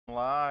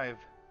Live.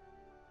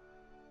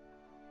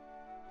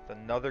 It's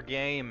another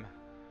game.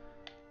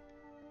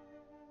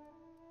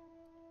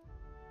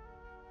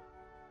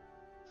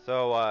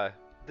 So,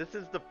 this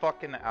is the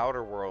fucking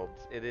Outer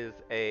Worlds. It is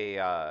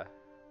a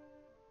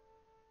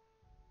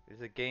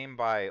game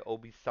by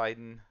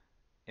Obisidon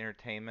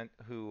Entertainment,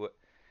 who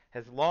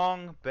has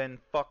long been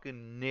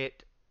fucking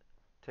knit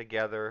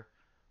together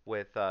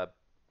with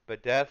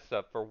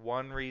Bethesda for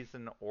one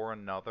reason or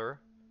another.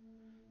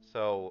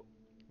 So,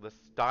 the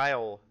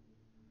style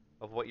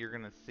of what you're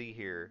gonna see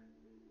here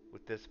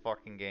with this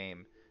fucking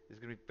game is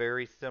going to be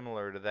very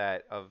similar to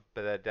that of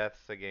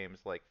Bethesda games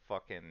like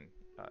fucking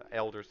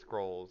Elder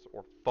Scrolls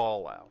or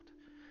Fallout.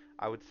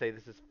 I would say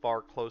this is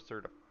far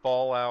closer to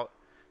Fallout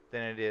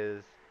than it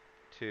is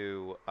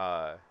to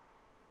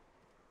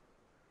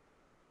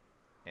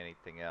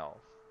anything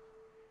else.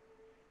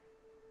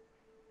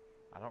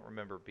 I don't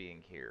remember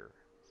being here,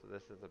 so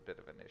this is a bit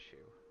of an issue.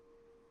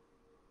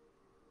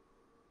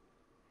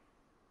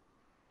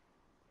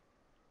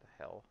 The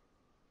hell?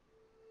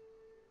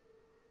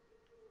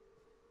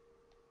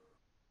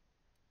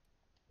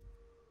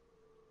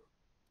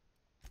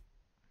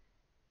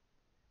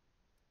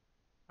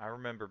 I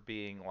remember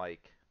being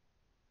like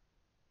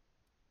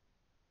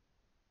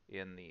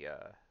in the I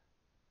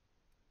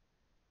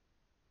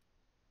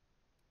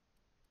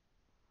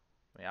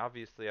mean,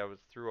 obviously I was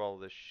through all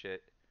this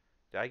shit.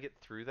 Did I get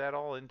through that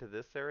all into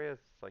this area?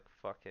 It's like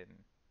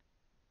fucking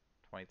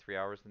 23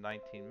 hours and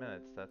 19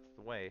 minutes. That's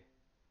the way.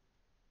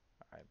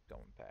 I'm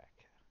going back.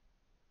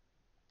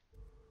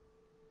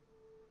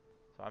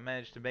 So I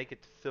managed to make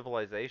it to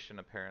civilization,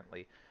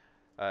 apparently.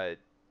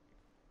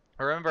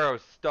 I remember I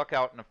was stuck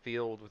out in a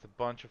field with a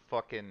bunch of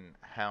fucking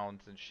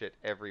hounds and shit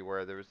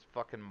everywhere. There was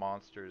fucking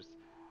monsters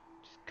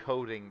just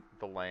coating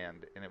the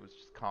land, and it was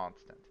just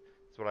constant.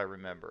 That's what I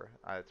remember.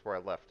 That's where I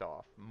left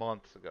off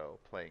months ago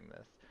playing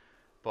this.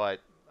 But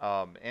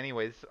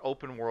anyways,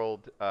 open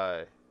world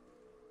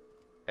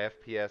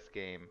FPS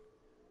game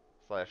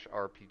slash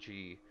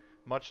RPG,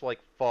 much like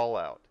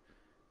Fallout,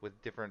 with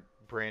different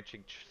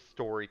branching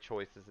story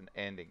choices and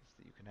endings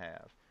that you can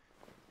have.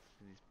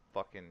 These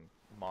fucking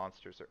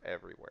monsters are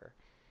everywhere.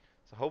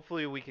 So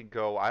hopefully we can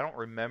go. I don't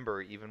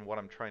remember even what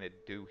I'm trying to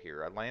do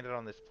here. I landed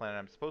on this planet.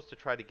 I'm supposed to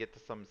try to get to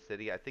some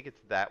city. I think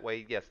it's that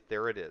way. Yes,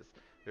 there it is.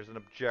 There's an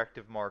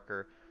objective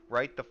marker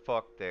right the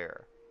fuck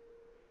there.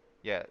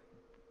 Yeah,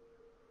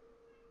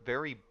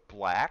 very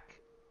black.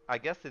 I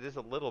guess it is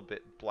a little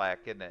bit black,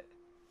 isn't it?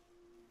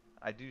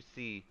 I do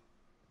see.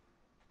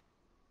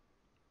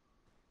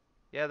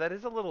 Yeah, that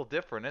is a little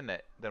different, isn't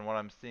it, than what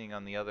I'm seeing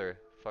on the other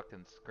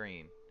fucking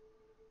screen.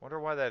 Wonder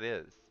why that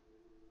is.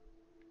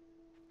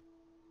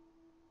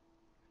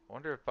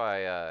 Wonder if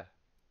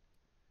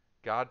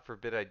God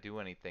forbid I do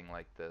anything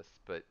like this,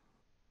 but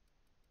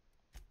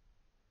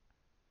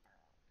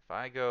if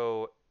I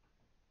go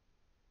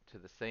to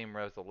the same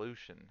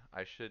resolution,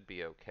 I should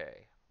be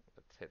okay.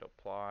 Let's hit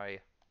apply.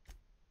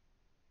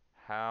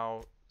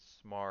 How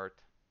smart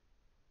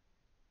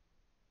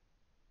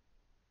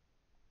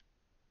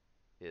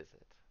is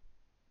it?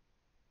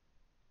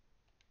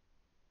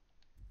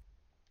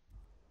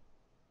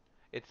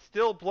 It's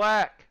still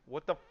black!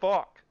 What the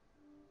fuck?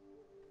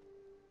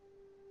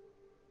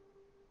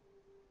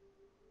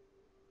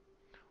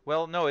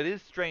 Well, no, it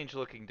is strange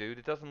looking, dude.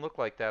 It doesn't look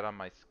like that on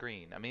my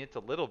screen. I mean, it's a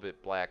little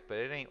bit black, but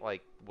it ain't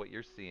like what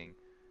you're seeing.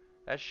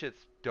 That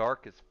shit's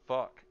dark as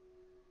fuck.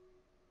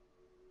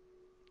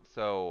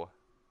 So,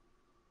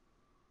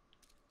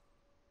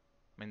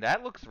 I mean,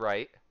 that looks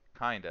right,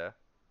 kinda.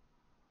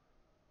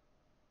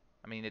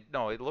 I mean,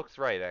 no, it looks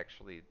right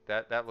actually.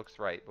 That looks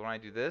right. But when I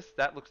do this,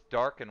 that looks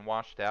dark and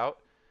washed out,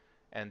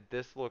 and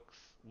this looks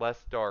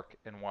less dark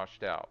and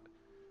washed out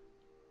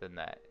than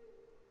that.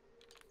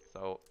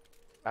 So,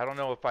 I don't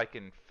know if I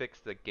can fix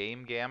the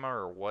game gamma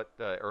or what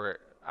or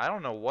I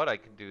don't know what I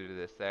can do to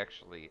this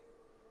actually.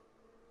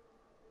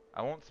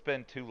 I won't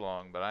spend too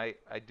long, but I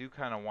do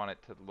kind of want it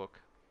to look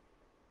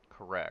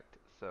correct.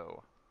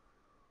 So,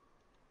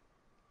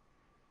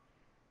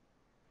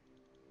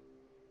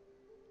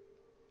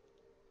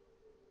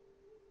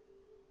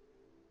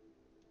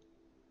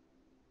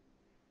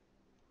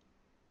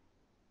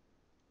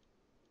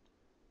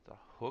 the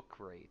hook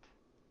rate.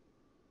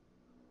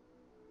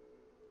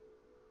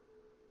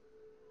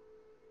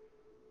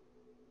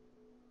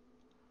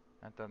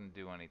 That doesn't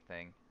do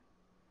anything.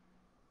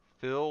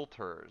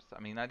 Filters.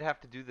 I mean, I'd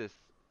have to do this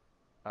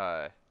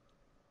uh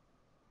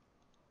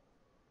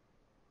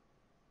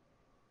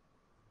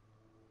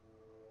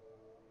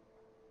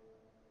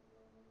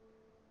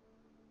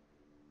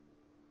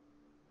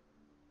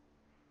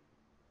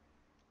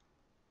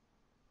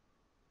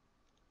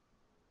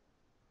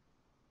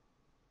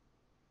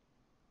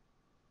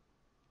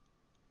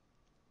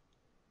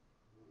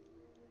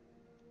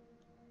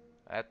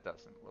that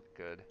doesn't look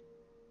good.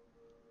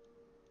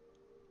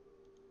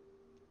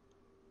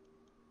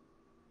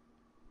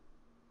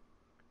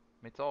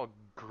 It's all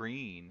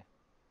green.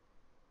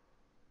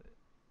 It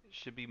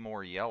should be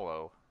more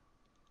yellow.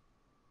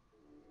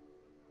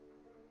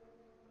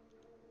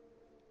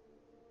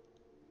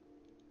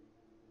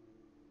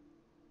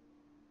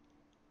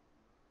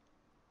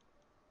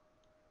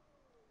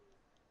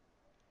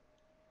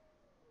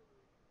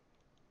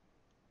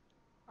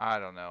 I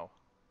don't know.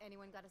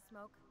 Anyone got a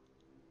smoke?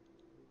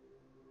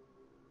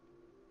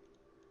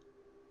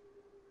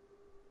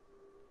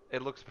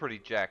 It looks pretty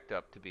jacked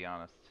up, to be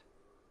honest.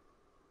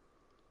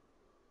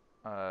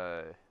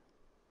 I'm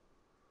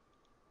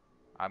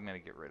gonna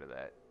get rid of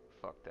that.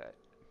 Fuck that.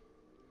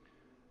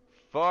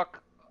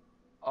 Fuck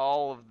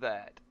all of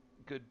that.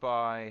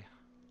 Goodbye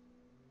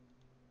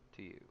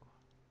to you.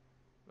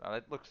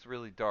 That looks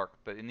really dark,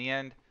 but in the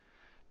end,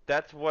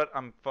 that's what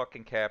I'm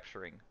fucking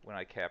capturing when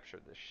I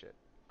capture this shit.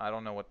 I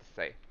don't know what to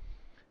say.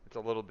 It's a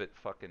little bit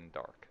fucking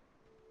dark.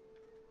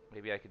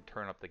 Maybe I could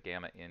turn up the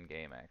gamma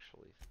in-game,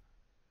 actually.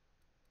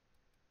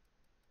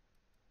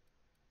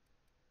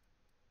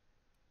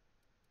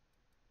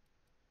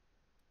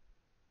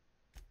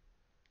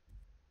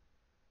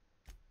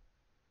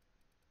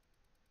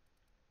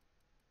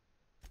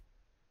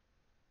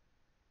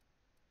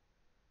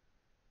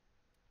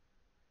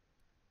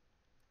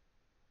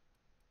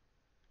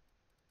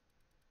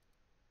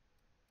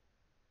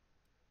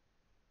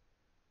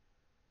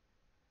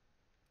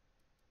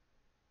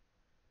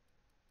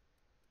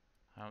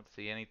 I don't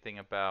see anything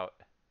about...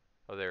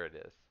 Oh, there it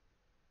is.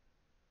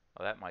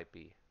 Oh, that might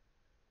be.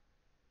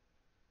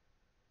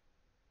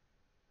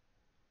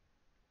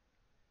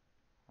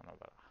 I don't know,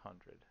 about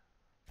 100.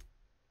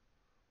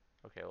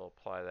 Okay, we'll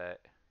apply that.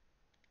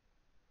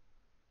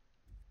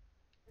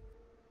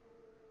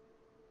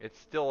 It's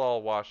still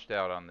all washed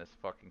out on this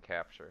fucking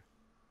capture.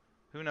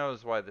 Who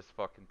knows why this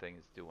fucking thing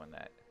is doing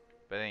that.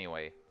 But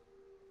anyway.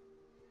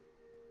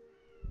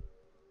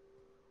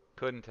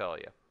 Couldn't tell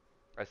you.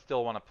 I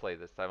still want to play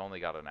this. I've only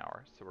got an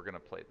hour, so we're going to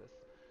play this.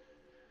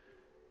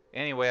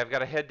 Anyway, I've got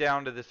to head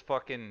down to this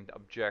fucking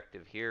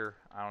objective here.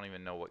 I don't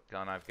even know what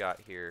gun I've got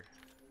here.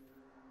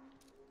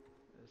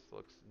 This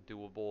looks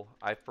doable.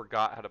 I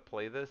forgot how to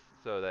play this,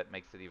 so that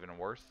makes it even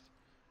worse.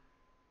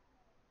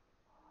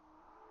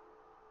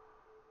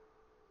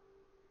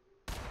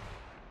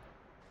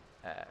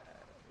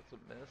 What's a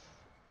miss?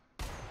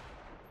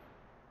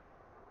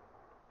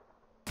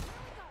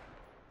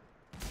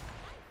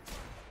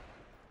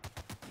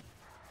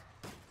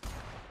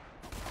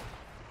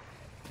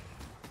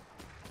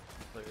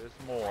 There's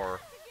more.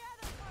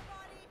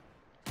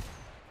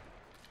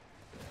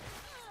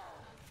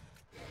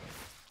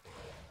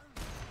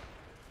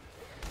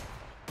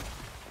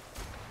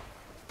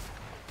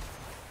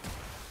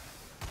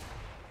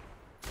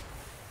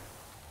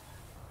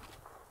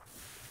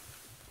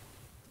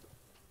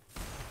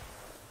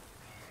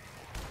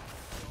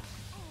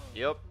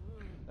 Yep,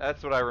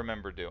 that's what I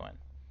remember doing.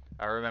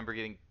 I remember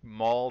getting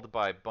mauled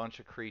by a bunch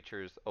of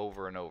creatures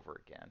over and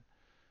over again.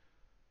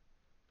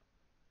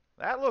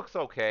 That looks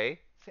okay.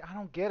 See, I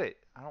don't get it.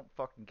 I don't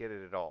fucking get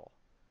it at all.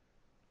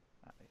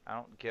 I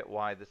don't get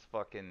why this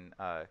fucking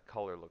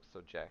color looks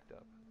so jacked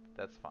up.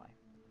 That's fine.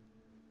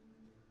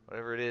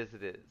 Whatever it is,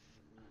 it is.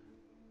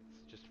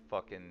 It's just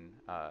fucking,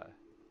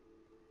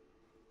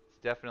 it's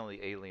definitely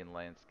alien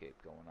landscape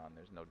going on.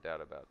 There's no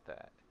doubt about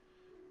that.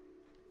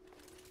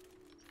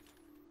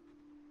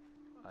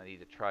 I need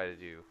to try to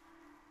do...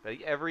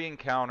 Every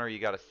encounter you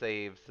gotta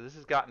save. So this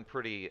has gotten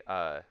pretty,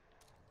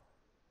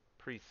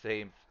 pretty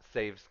save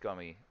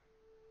scummy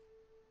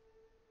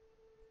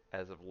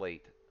as of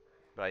late.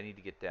 But I need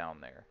to get down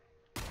there.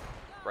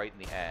 Right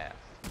in the ass.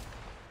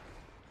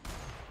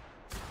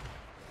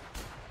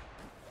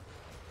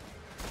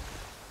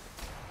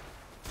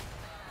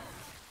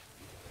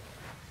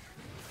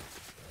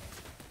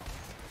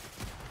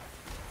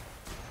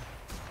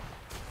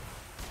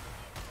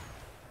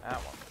 That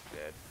one was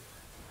dead.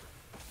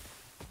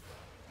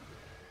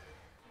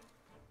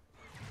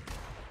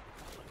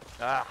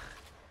 Ah!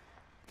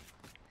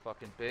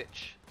 Fucking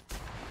bitch.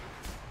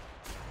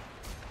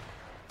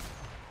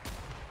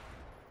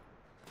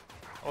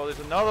 Oh, there's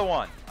another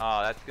one!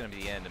 Oh, that's gonna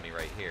be the end of me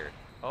right here.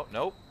 Oh,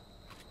 nope.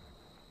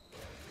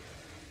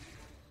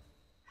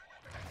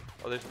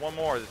 Oh, there's one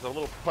more. There's a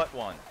little putt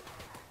one.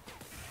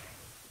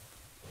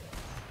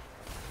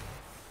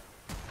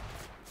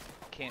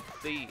 Can't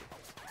see.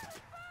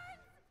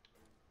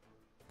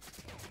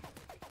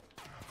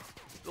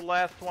 It's the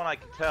last one I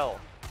can tell.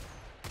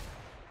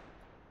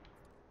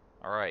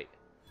 Alright.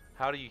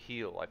 How do you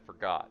heal? I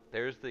forgot.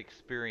 There's the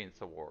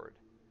experience award.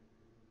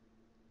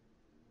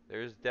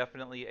 There's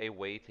definitely a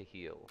way to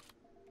heal.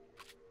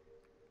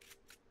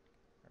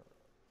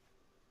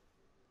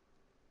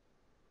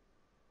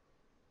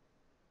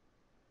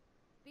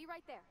 Be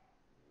right there.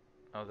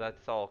 Oh,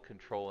 that's all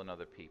controlling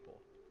other people.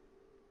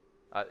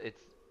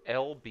 It's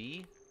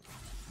LB?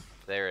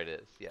 There it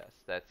is. Yes,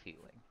 that's healing.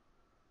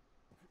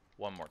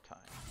 One more time.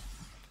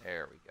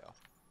 There we go.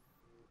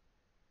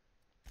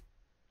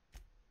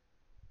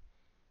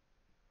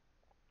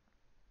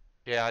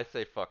 Yeah, I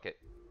say fuck it.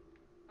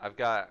 I've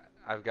got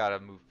to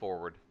move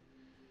forward.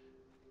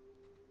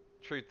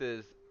 Truth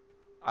is,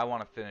 I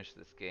want to finish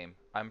this game.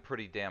 I'm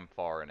pretty damn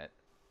far in it,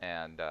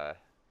 and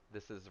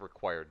this is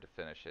required to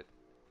finish it.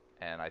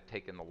 And I've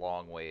taken the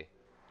long way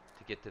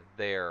to get to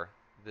there.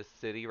 This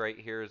city right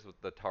here is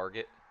the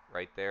target,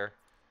 right there.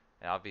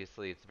 And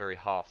obviously it's very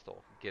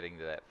hostile getting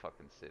to that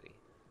fucking city.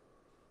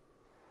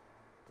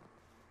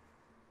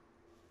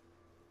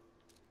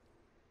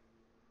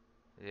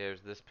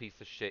 There's this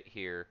piece of shit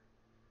here.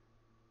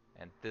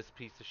 And this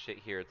piece of shit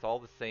here. It's all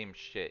the same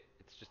shit.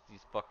 It's just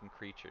these fucking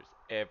creatures.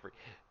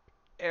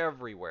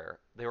 Everywhere.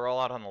 They were all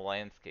out on the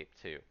landscape,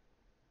 too.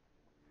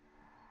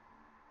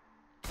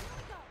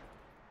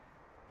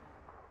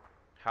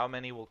 How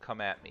many will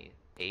come at me?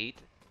 8?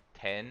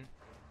 10?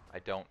 I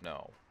don't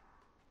know.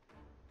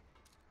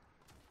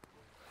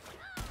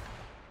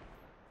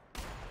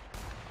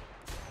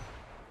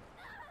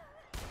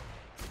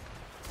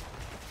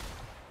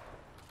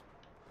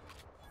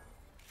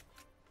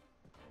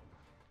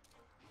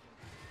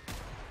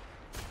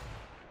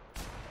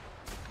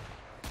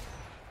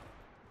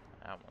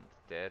 That one's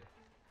dead.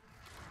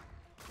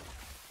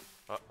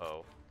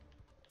 Uh-oh.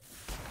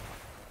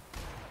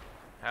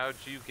 How'd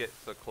you get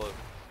so close,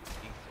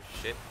 you piece of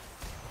shit?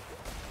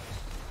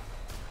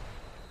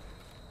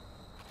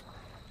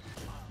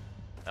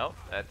 Oh,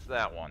 that's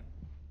that one.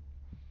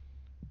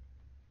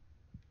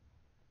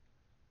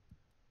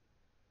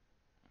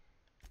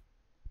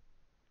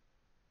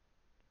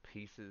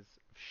 Pieces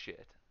of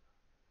shit.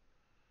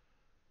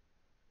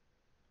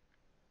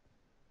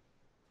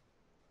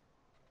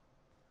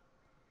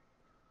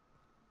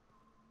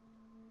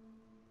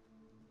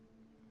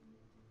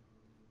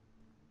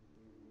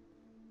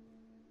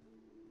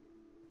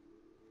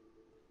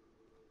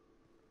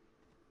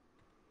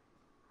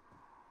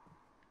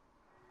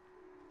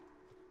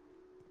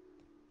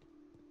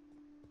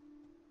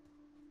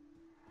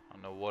 I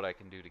don't know what I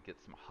can do to get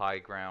some high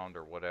ground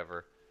or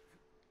whatever.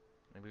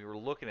 And we were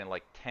looking at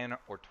like 10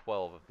 or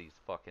 12 of these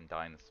fucking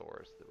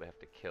dinosaurs that we have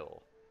to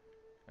kill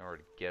in order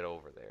to get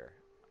over there.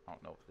 I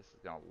don't know if this is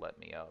gonna let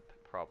me up.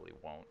 It probably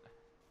won't.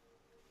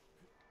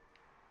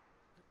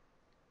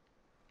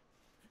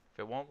 If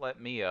it won't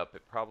let me up,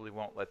 it probably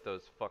won't let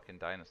those fucking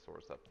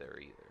dinosaurs up there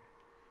either.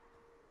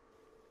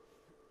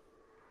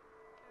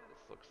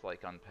 This looks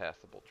like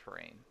unpassable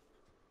terrain.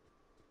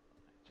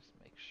 Just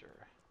make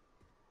sure.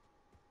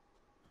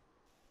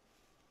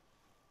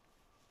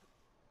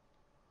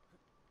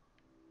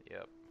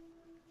 Yep.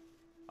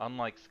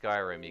 Unlike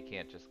Skyrim, you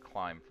can't just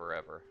climb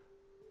forever.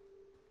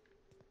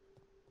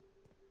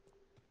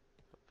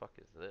 What the fuck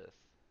is this?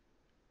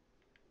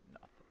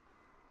 Nothing.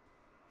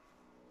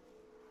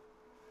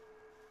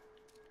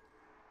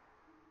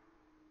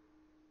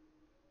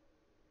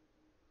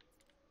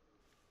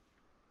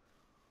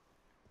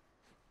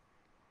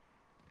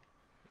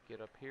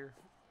 Get up here?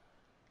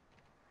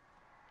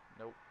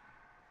 Nope.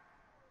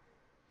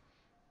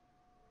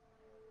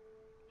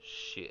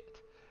 Shit.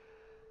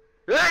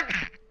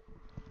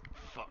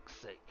 Fuck's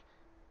sake.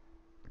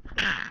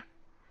 Piece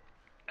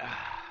of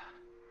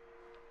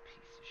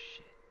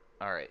shit.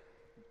 Alright.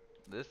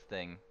 This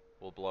thing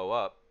will blow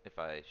up if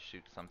I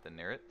shoot something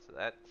near it, so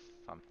that's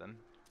something.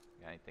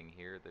 Got anything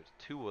here? There's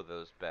 2 of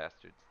those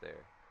bastards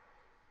there.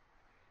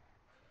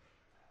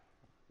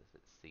 Does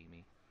it see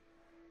me?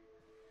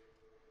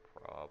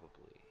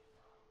 Probably.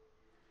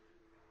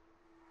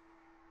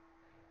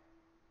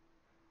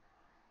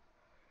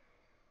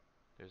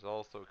 There's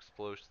also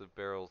explosive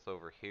barrels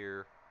over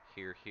here,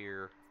 here.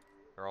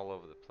 They're all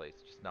over the place,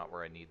 just not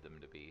where I need them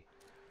to be.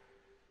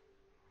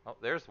 Oh,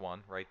 there's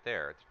one right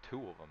there. It's 2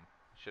 of them.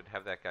 Should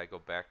have that guy go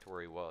back to where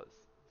he was.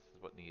 This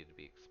is what needed to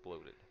be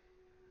exploded.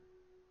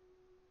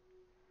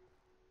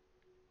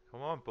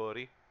 Come on,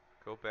 buddy.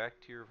 Go back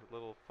to your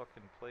little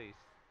fucking place.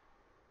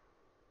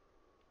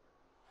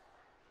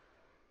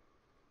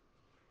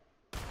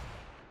 That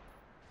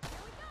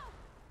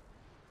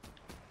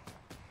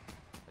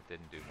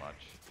didn't do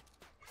much.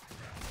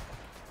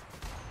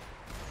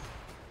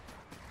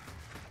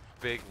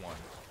 Big one.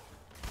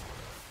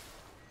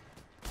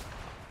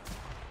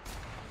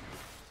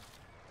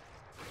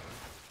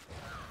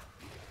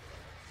 Piece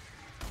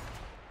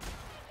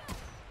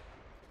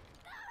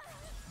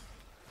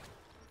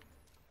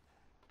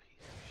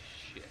of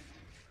shit.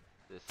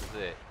 This is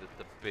it. This is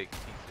the big piece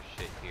of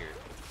shit here.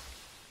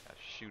 Gotta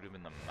shoot him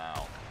in the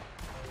mouth.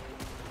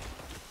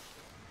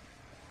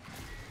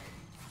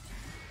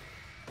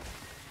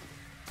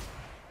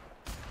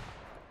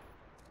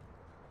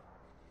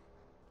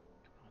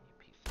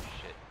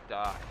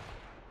 Die.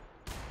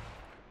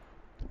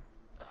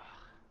 Ugh.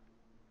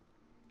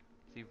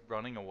 Is he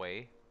running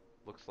away?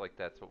 Looks like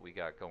that's what we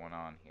got going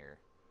on here.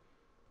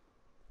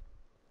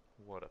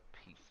 What a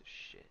piece of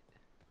shit.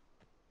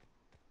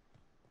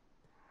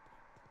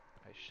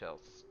 I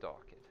shall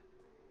stalk it.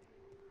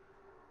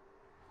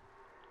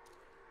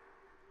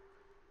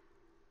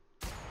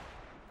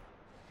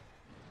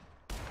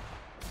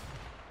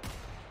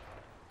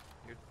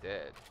 You're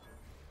dead.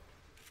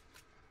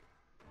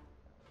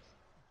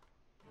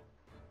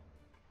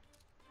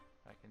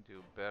 I can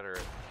do better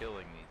at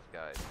killing these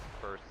guys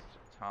first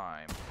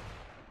time.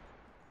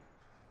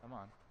 Come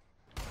on.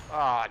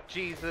 Ah,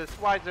 Jesus!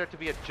 Why is there to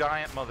be a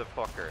giant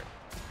motherfucker?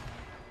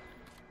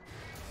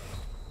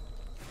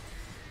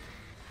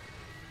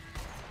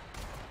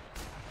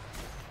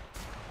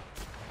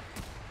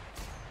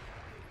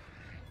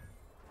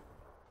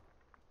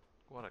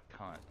 What a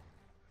cunt.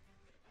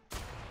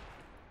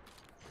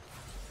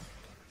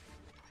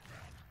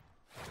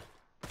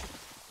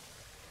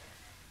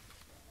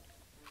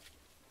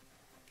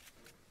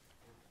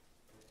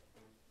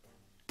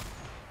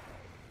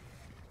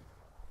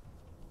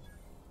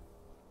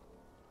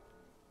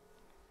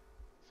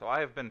 So I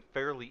have been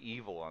fairly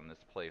evil on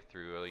this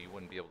playthrough. You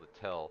wouldn't be able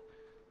to tell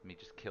me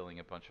just killing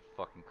a bunch of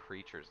fucking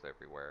creatures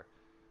everywhere.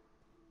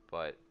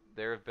 But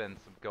there have been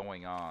some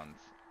going-ons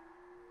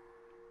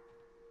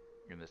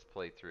in this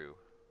playthrough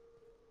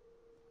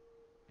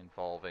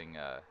involving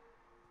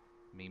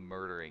me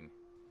murdering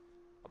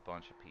a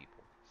bunch of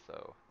people.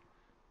 So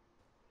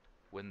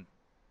when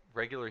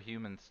regular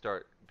humans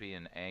start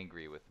being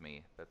angry with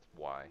me, that's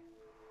why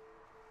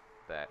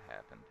that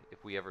happened.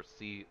 If we ever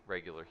see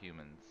regular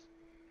humans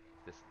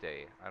this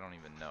day, I don't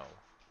even know.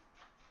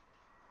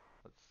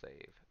 Let's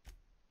save.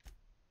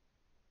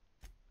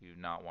 We do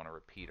not want to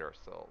repeat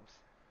ourselves.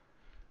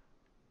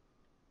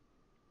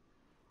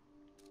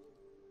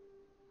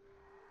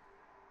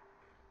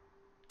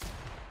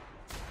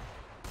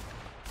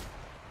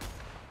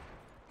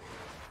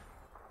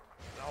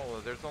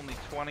 Oh, there's only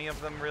 20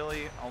 of them,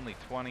 really? Only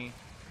 20?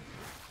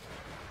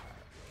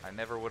 I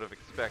never would have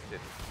expected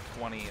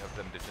 20 of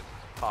them to just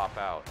pop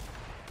out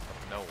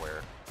of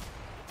nowhere.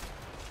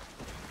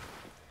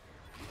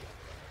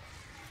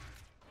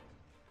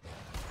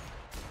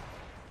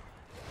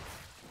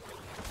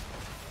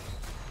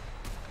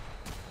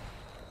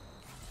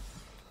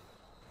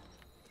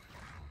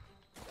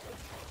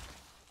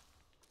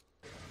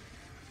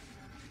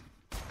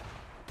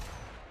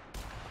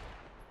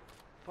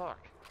 Fuck.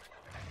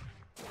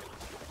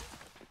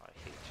 I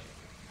hate you.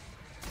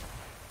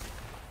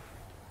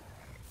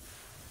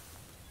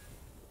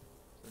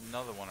 There's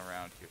another one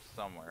around here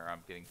somewhere.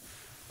 I'm getting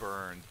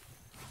burned.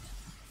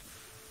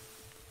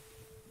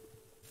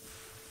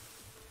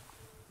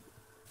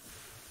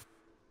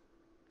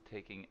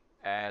 Taking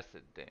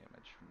acid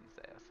damage from these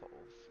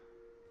assholes.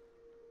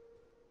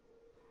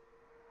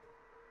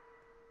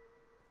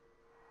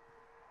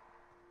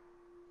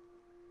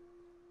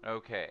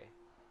 Okay.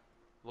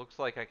 Looks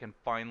like I can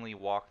finally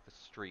walk the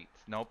streets.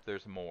 Nope,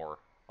 there's more.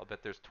 I'll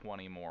bet there's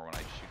 20 more when I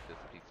shoot this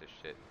piece of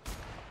shit.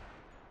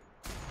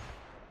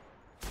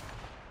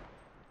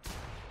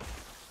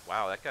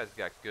 Wow, that guy's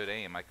got good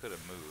aim. I could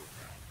have moved.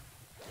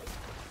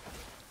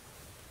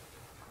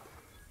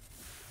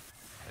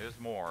 There's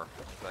more,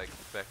 as I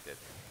expected.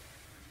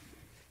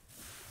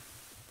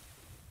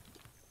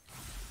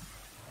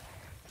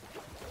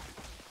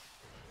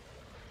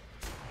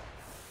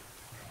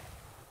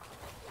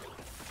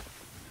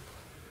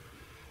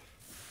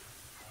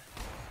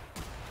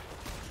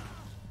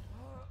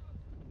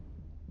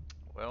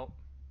 Well,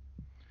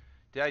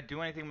 did I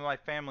do anything with my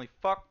family?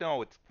 Fuck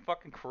no, it's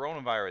fucking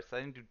coronavirus. I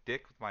didn't do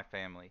dick with my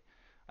family.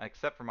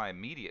 Except for my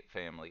immediate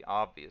family,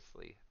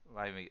 obviously.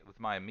 With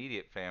my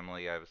immediate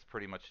family, I was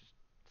pretty much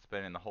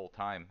spending the whole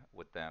time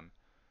with them.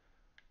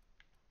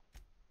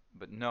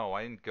 But no,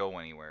 I didn't go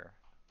anywhere.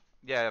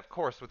 Yeah, of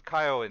course, with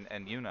Kaio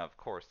and Yuna, of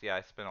course. Yeah,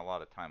 I spent a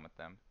lot of time with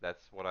them.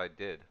 That's what I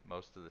did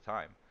most of the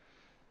time.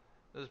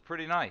 It was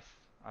pretty nice,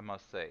 I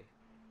must say.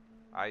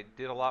 I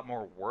did a lot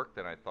more work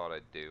than I thought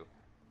I'd do.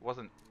 It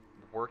wasn't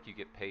work you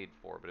get paid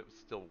for, but it was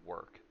still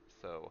work.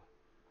 So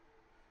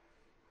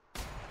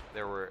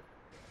there were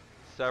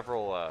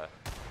several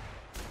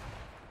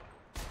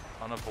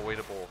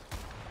unavoidable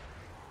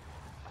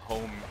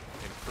home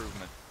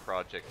improvement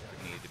projects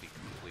that needed to be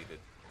completed.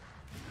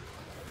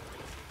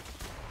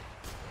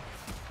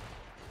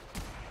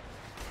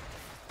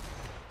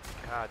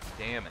 God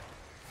damn it.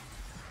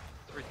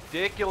 It's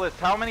ridiculous.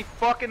 How many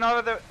fucking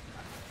other...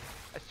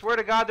 I swear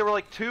to God there were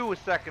like 2 a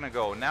second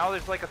ago. Now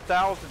there's like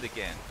 1,000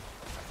 again.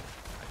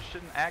 I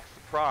shouldn't act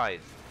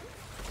surprised.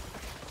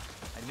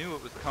 I knew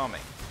it was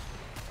coming.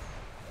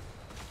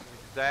 This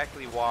is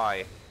exactly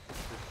why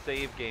the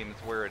save game is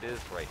where it is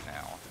right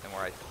now. And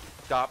where I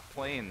stopped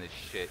playing this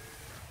shit.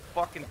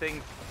 Fucking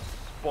things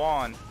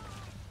spawn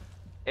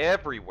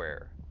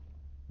everywhere.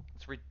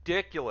 It's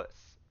ridiculous.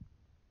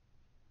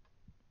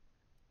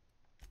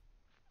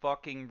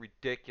 Fucking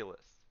ridiculous.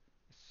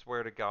 I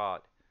swear to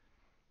God.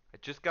 I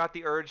just got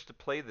the urge to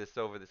play this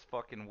over this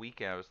fucking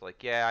weekend. I was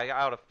like, yeah, I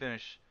ought to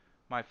finish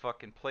my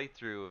fucking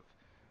playthrough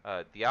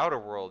of the Outer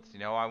Worlds. You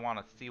know, I want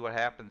to see what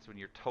happens when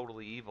you're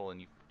totally evil and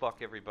you fuck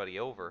everybody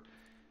over.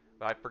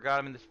 But I forgot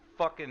I'm in this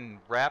fucking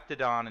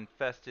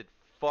Raptidon-infested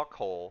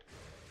fuckhole.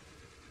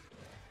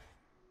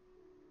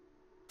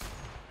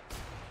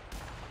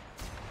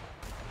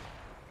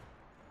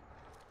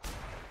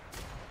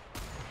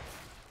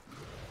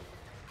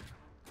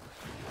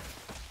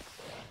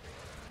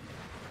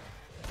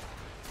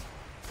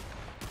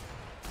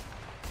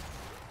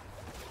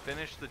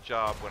 Finish the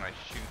job when I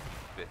shoot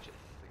these bitches.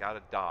 They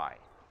gotta die.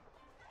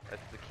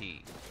 That's the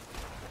key.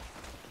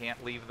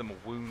 Can't leave them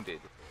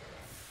wounded.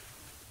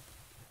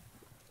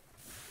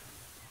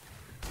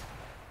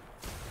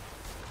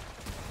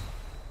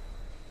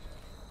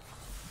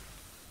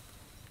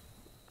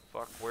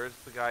 Fuck, where's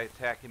the guy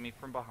attacking me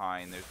from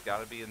behind? There's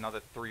gotta be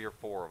another 3 or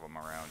 4 of them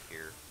around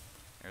here.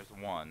 There's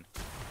one.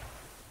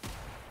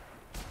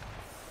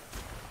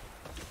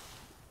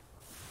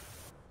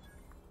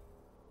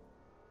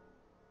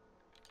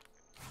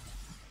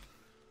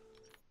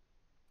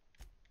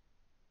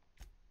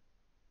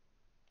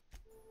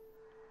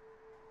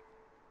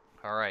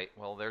 Alright,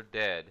 well, they're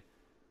dead.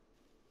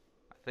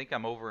 I I think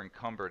I'm over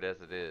encumbered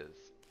as it is.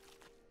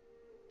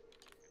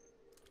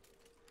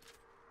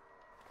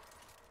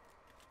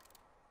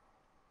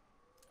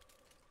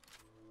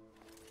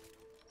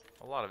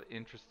 A lot of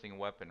interesting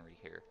weaponry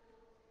here.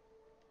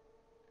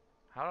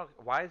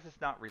 Why is this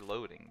not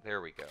reloading?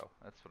 There we go.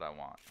 That's what I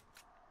want.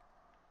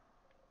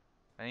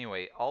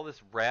 Anyway, all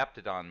this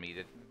Raptidon meat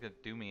isn't going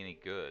to do me any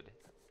good.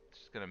 It's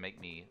just going to make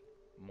me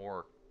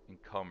more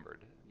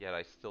encumbered. Yet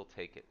I still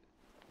take it.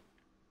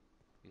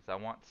 Because I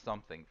want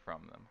something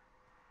from them.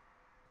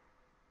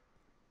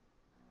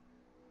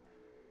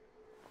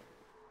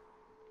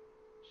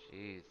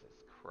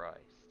 Jesus Christ.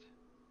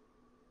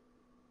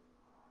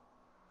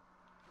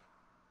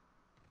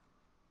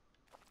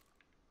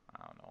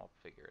 I don't know, I'll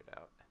figure it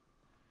out.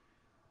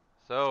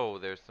 So,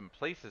 there's some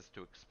places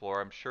to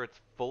explore. I'm sure it's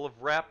full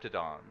of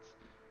Raptidons.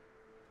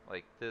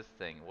 Like this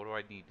thing. What do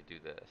I need to do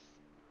this?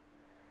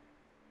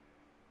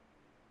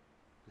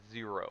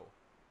 0.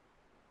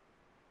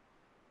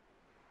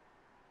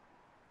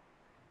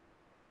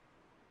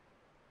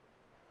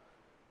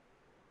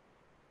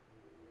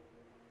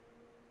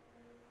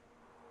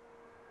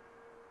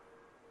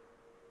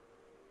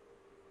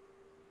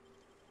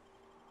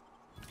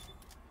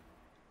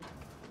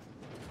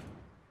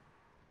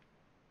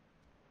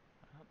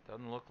 Well,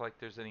 doesn't look like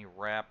there's any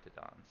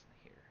Raptidons in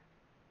here.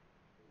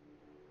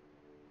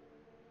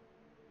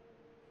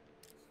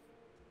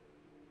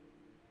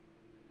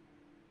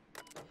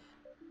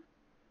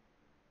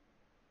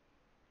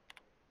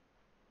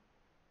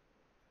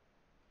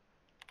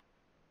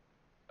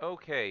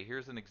 Okay,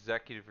 here's an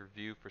executive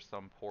review for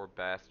some poor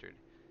bastard.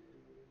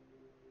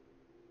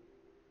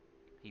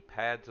 He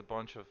pads a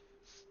bunch of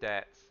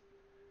stats.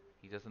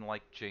 He doesn't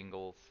like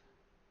jingles.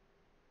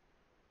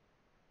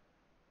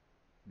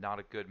 Not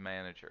a good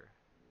manager.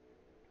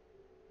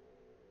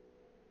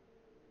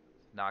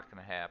 It's not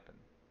gonna happen.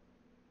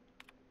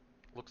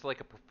 Looks like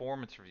a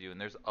performance review,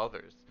 and there's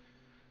others.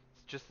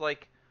 It's just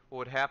like what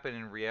would happen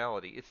in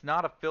reality. It's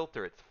not a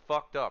filter, it's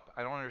fucked up.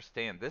 I don't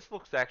understand. This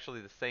looks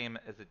actually the same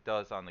as it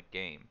does on the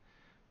game,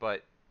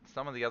 but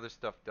some of the other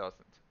stuff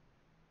doesn't.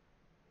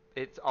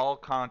 It's all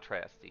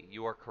contrasty.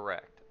 You are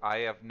correct. I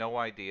have no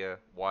idea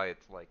why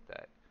it's like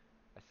that.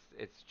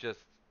 It's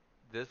just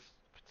this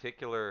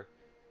particular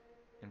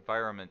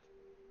environment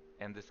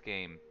and this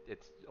game,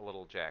 it's a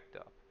little jacked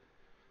up.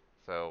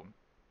 So,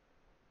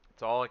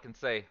 that's all I can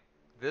say.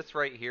 This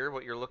right here,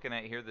 what you're looking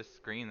at here, this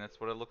screen, that's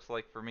what it looks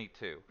like for me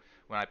too.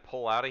 When I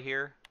pull out of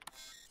here,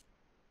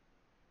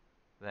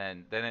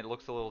 then it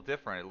looks a little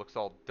different. It looks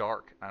all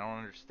dark. I don't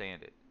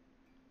understand it.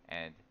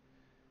 And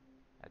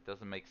that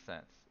doesn't make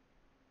sense.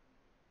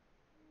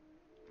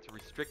 It's a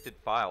restricted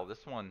file.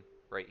 This one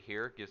right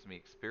here gives me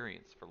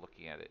experience for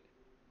looking at it.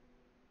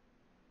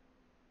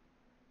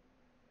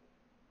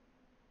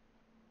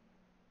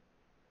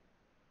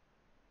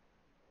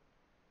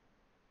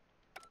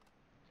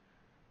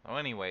 Oh,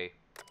 anyway,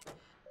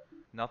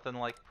 nothing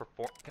like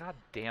God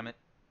damn it.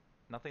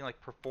 Nothing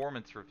like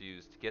performance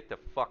reviews to get the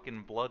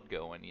fucking blood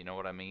going, you know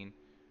what I mean?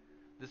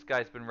 This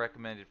guy's been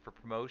recommended for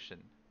promotion.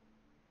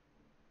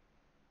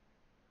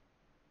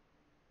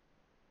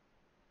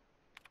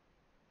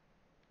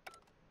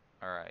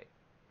 Alright.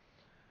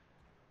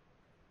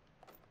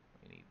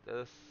 We need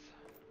this.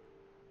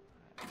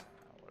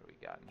 What do we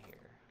got in here?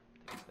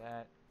 Take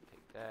that.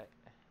 Take that.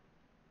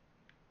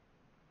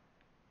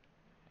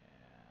 And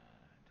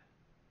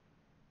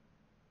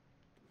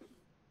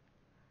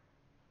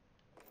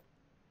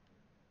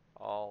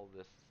all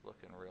this is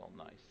looking real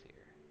nice here.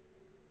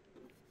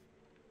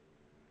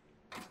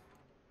 There's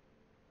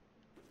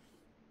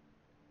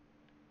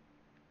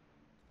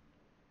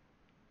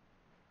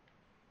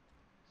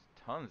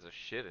tons of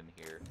shit in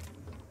here.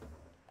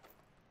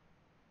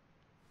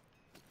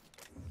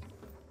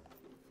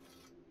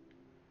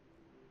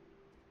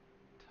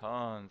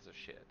 Tons of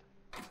shit.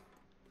 But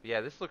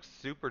yeah, this looks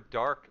super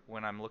dark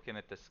when I'm looking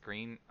at the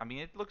screen. I mean,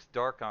 it looks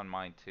dark on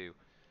mine too.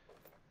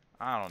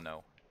 I don't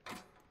know.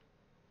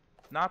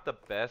 It's not the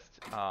best,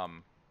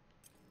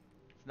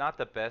 it's not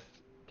the best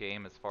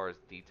game as far as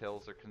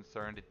details are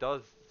concerned. It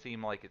does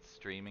seem like it's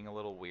streaming a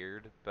little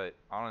weird, but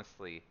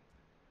honestly,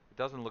 it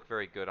doesn't look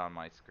very good on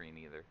my screen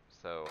either.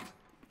 So,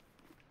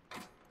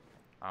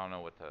 I don't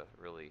know what to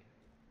really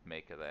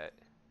make of that.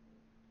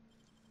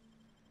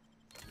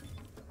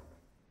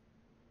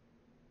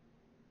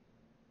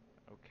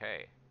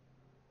 Okay.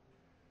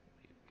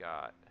 We've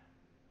got...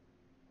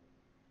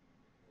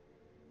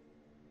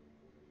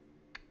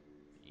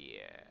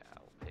 Yeah,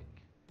 I'll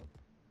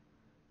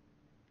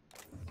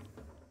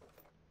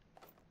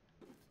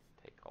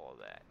take all of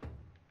that.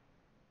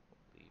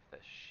 Leave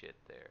that shit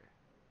there.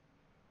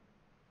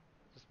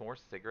 Just more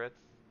cigarettes?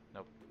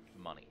 Nope.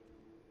 Money.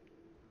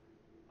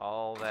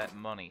 All that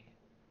money.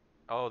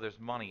 Oh, there's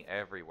money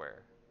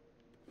everywhere.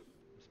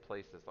 This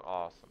place is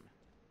awesome.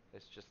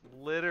 It's just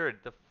littered.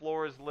 The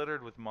floor is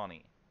littered with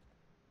money.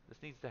 This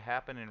needs to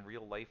happen in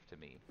real life to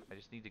me. I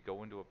just need to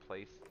go into a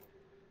place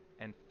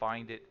and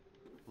find it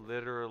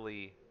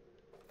literally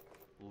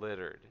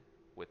littered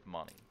with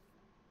money.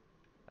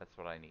 That's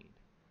what I need.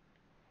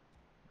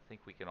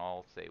 think we can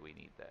all say we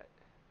need that.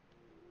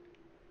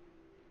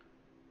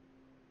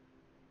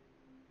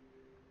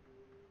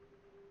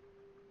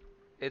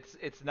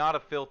 It's not a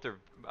filter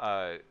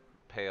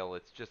pail.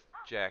 It's just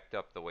jacked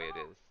up the way it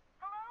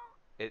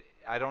is.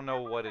 I don't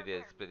know what it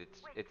is, but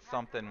it's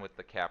something with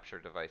the capture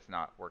device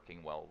not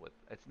working well with.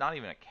 It's not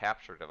even a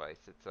capture device.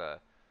 It's a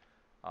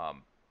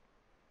um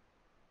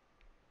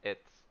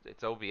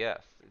it's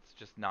OBS. It's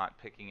just not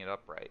picking it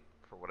up right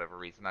for whatever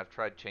reason. I've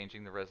tried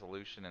changing the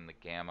resolution and the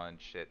gamma and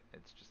shit.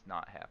 It's just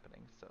not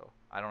happening. So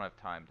I don't have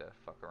time to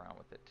fuck around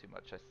with it too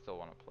much. I still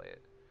want to play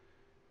it.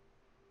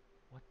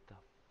 What the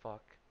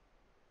fuck?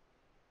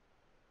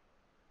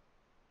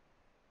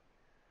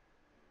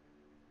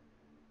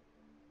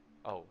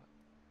 Oh.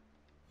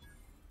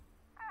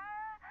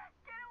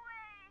 Get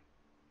away!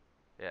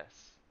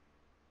 Yes.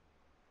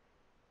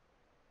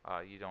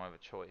 You don't have a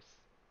choice.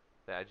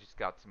 I just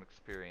got some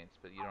experience,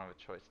 but you don't have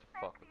a choice to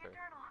fuck with her.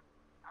 Eternal.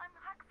 I'm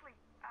Huxley.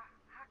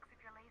 Hux if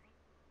you're lazy.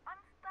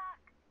 I'm stuck.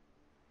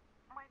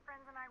 My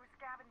friends and I were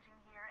scavenging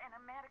here, and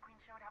a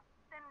Mantiqueen showed up.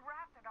 Then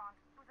Raptidons.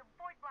 It was a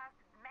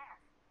void-blasted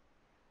mess.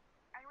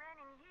 I ran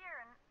in here,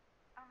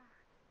 and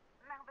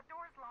now the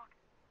door's locked.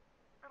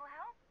 Little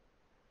help?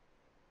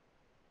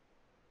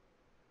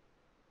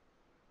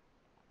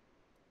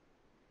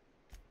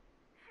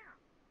 Phew.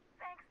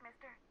 Thanks,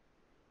 mister.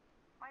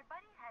 My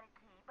buddy had a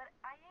key, but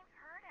I ain't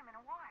heard him in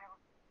a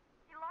while.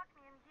 He locked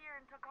me in here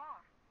and took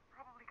off.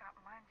 Probably got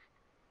munched.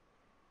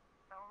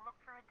 So look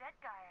for a dead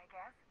guy, I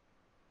guess.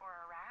 Or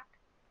a rat.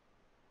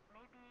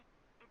 Maybe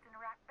it's in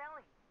a rat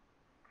belly.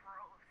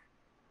 Gross.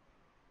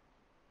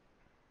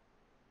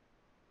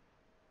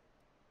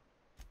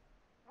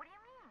 What do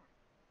you mean?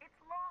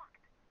 It's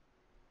locked.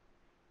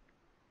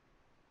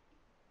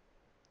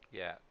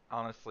 Yeah,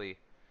 honestly,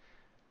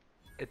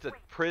 it's a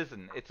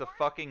prison. It's a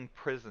fucking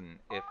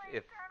prison if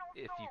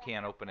you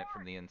can't open it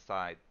from the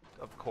inside.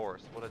 Of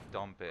course. What a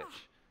dumb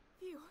bitch.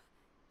 Phew.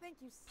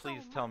 Thank you so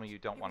Please much. tell me you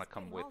don't It want was to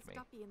come getting with all me,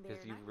 stuffy in there,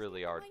 because and you I was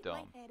really getting are quite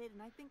dumb. lightheaded,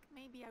 and I think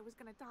maybe I was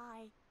gonna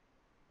die.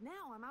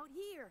 Now I'm out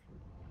here,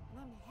 and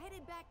I'm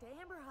headed back to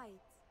Amber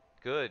Heights.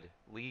 Good.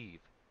 Leave.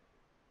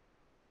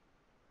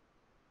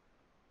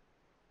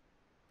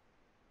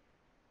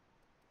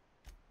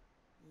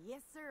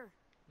 Yes, sir.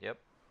 Yep.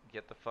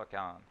 Get the fuck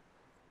on,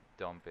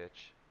 dumb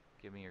bitch.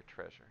 Give me your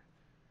treasure.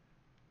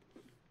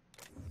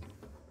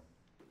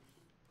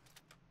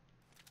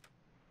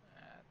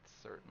 That's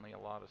certainly a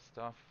lot of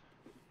stuff.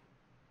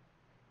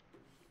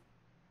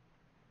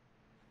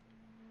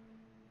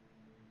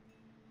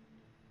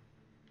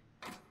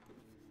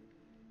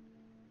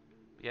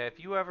 Yeah, if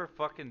you ever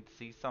fucking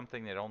see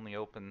something that only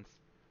opens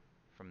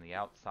from the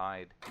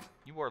outside,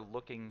 you are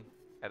looking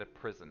at a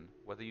prison,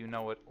 whether you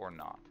know it or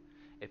not.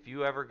 If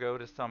you ever go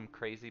to some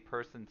crazy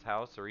person's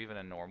house, or even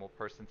a normal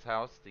person's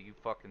house that you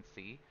fucking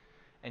see,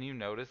 and you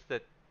notice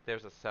that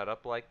there's a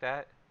setup like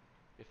that,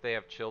 if they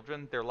have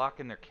children, they're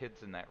locking their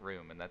kids in that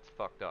room, and that's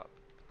fucked up.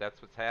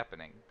 That's what's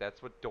happening.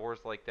 That's what doors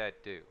like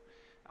that do.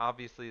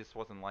 Obviously, this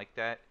wasn't like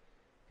that,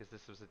 because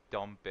this was a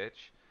dumb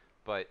bitch,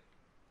 but,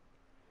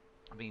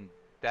 I mean,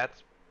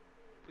 that's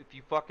if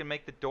you fucking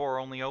make the door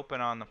only open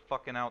on the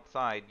fucking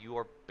outside, you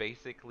are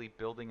basically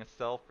building a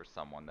cell for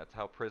someone. That's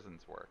how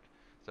prisons work.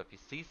 So if you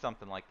see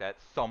something like that,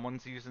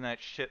 someone's using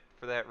that shit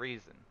for that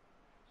reason.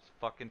 Just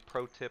fucking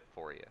pro tip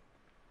for you.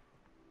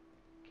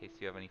 In case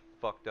you have any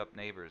fucked up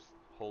neighbors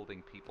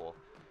holding people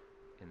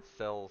in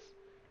cells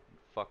and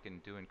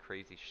fucking doing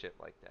crazy shit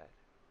like that.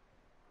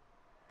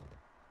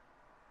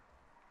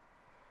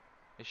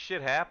 This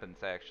shit happens,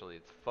 actually.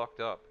 It's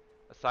fucked up.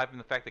 Aside from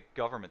the fact that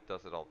government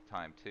does it all the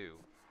time, too.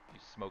 If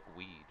you smoke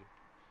weed,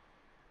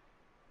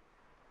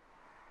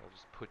 they'll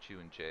just put you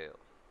in jail.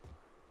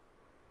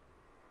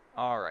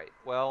 Alright,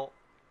 well,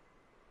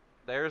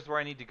 there's where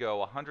I need to go.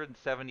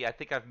 170. I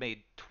think I've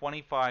made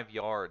 25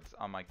 yards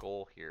on my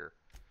goal here.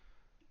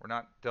 We're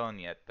not done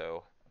yet,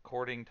 though.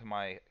 According to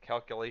my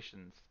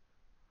calculations,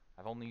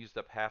 I've only used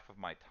up half of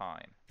my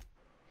time.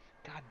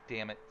 God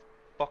damn it.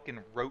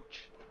 Fucking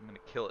roach. I'm gonna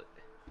kill it.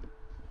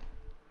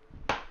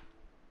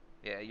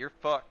 Yeah, you're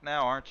fucked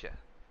now, aren't you?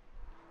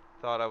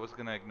 Thought I was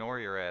gonna ignore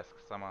your ass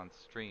because I'm on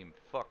stream.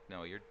 Fuck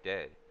no, you're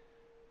dead.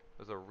 It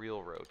was a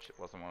real roach. It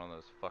wasn't one of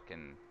those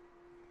fucking,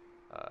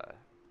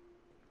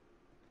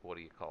 what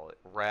do you call it?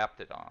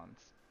 Raptidons.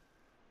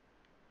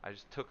 I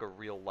just took a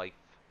real life.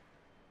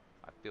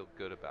 I feel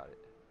good about it.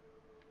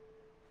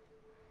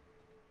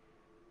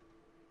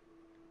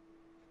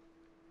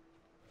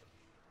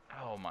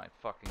 Oh my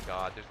fucking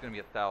god, there's gonna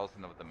be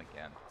 1,000 of them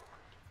again.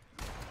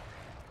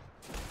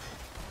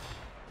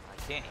 I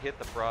can't hit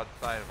the broad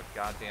side of a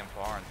goddamn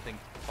barn. Thing's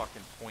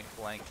fucking point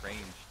blank range.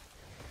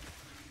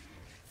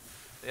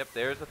 Yep,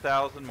 there's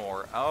 1,000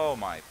 more. Oh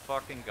my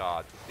fucking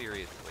god,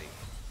 seriously.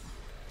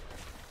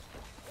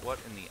 What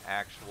in the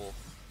actual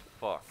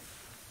fuck?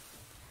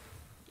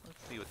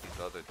 Let's see what these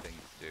other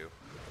things do.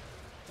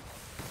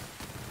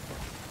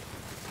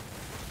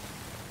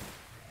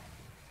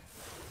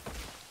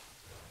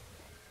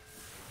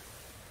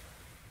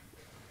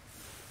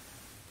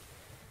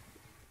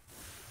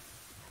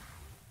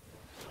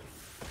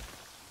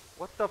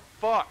 What the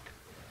fuck?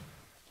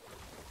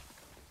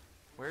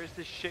 Where is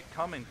this shit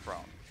coming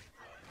from?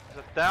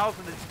 There's 1,000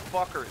 of these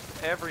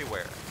fuckers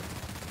everywhere.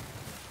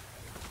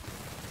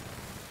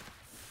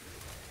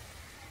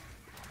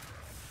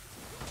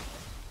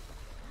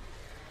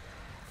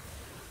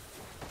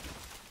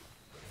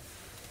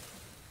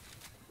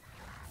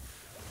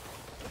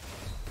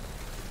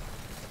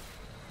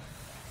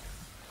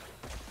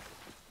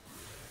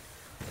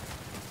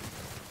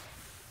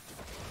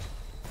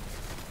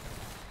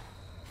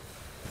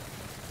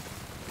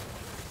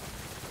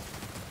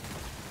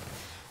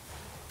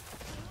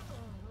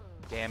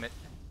 Damn it.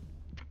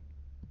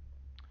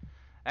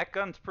 That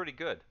gun's pretty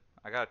good.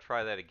 I gotta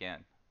try that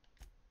again.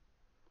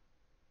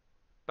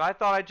 But I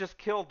thought I just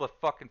killed the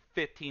fucking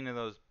 15 of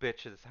those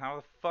bitches. How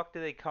the fuck do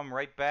they come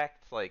right back?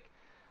 It's like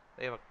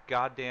they have a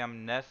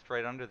goddamn nest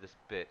right under this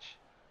bitch.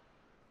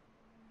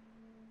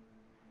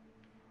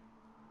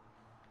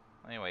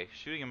 Anyway,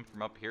 shooting them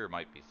from up here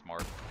might be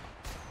smart.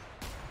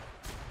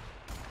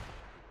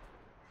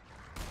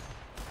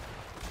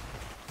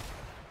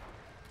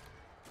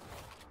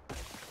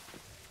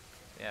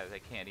 Yeah,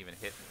 they can't even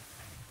hit me.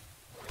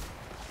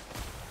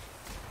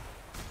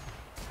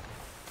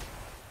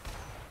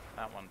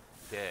 That one's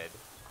dead.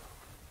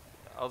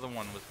 The other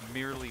one was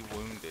merely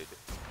wounded.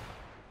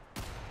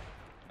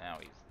 Now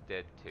he's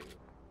dead too.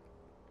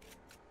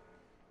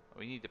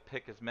 We need to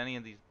pick as many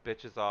of these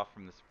bitches off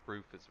from this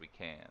roof as we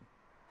can.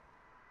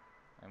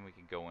 And we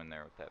can go in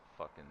there with that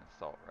fucking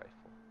assault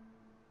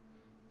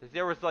rifle.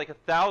 There was like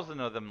 1,000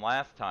 of them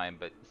last time,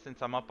 but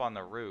since I'm up on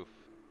the roof,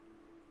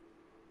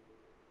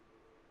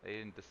 they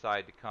didn't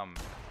decide to come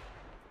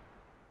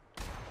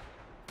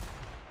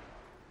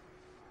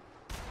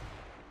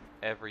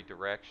every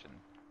direction.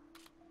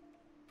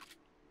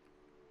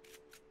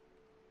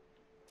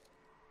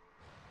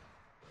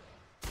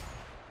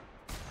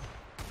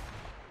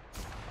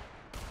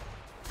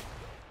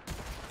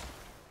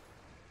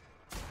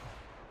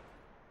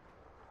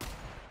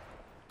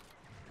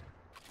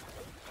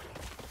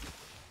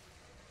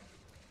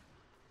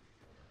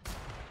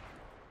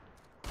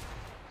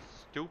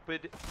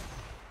 Stupid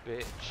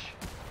bitch.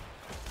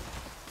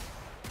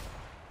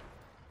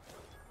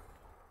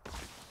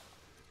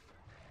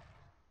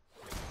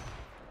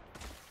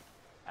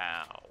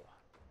 Ow.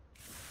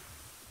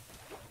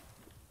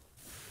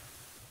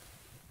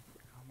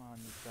 Come on,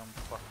 you dumb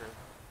fucker.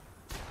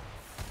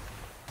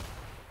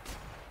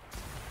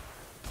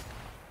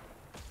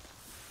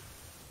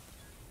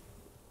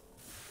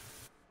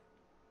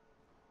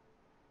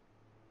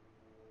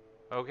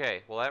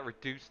 Okay, well that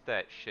reduced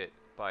that shit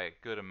by a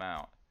good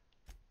amount.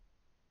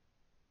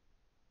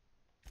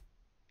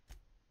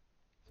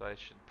 So I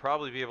should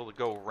probably be able to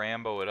go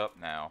Rambo it up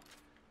now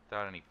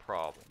without any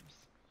problems.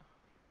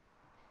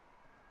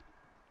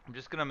 I'm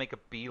just gonna make a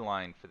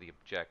beeline for the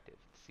objective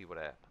to see what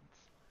happens.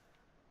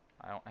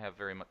 I don't have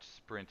very much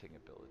sprinting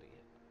ability.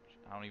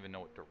 I don't even know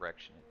what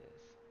direction it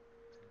is.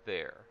 It's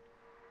there.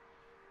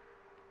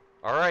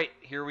 Alright,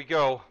 here we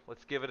go.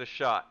 Let's give it a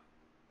shot.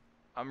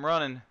 I'm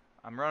running.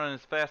 I'm running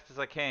as fast as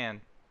I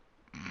can.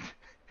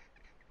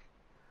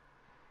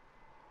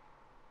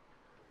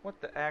 What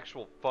the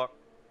actual fuck?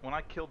 When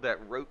I killed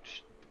that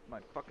roach, my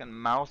fucking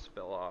mouse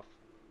fell off.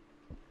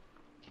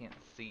 Can't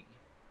see.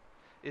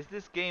 Is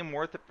this game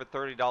worth it for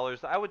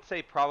 $30? I would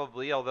say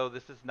probably, although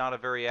this is not a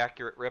very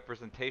accurate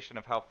representation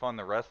of how fun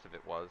the rest of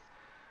it was.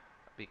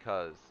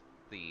 Because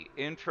the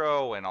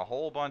intro and a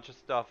whole bunch of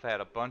stuff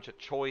had a bunch of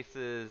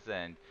choices,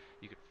 and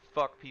you could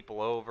fuck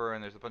people over,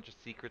 and there's a bunch of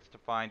secrets to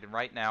find, and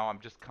right now I'm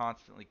just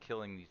constantly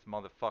killing these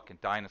motherfucking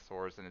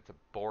dinosaurs, and it's a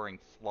boring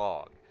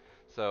slog.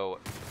 So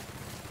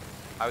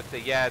I would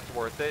say, yeah, it's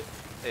worth it.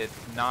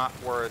 It's not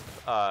worth,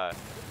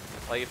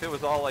 like, if it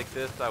was all like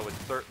this, I would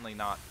certainly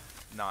not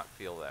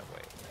feel that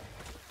way.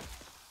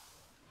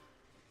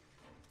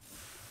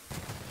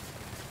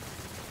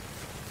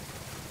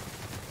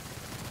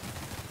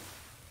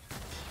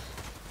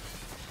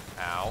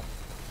 Ow. I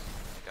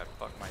think I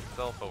fucked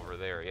myself over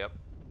there, yep.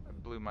 I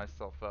blew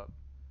myself up.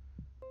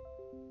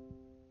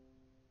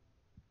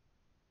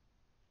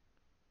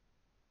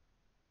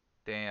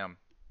 Damn.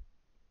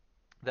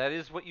 That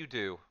is what you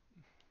do.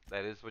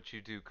 That is what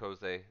you do,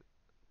 Koze.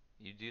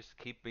 You just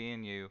keep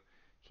being you.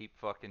 Keep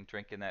fucking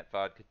drinking that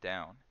vodka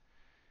down.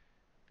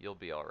 You'll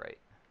be alright.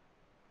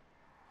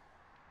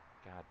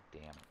 God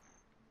damn it.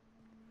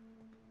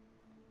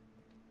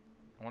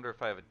 I wonder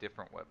if I have a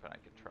different weapon I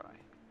could try.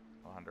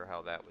 I wonder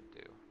how that would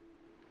do.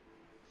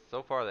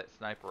 So far, that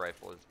sniper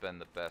rifle has been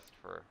the best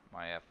for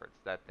my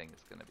efforts. That thing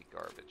is going to be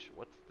garbage.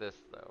 What's this,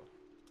 though?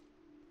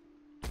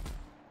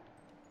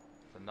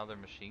 It's another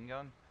machine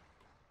gun?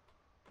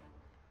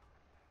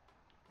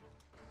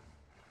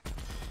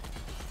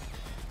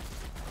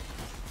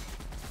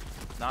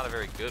 Not a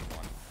very good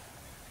one.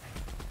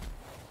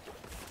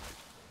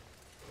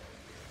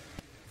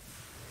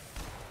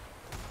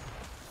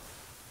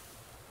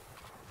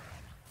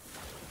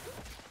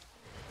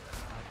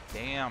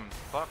 Damn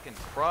fucking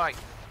Christ.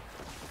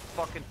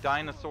 Fucking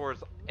dinosaurs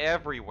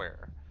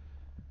everywhere.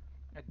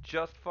 I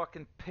just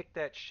fucking picked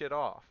that shit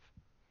off.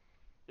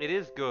 It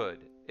is good.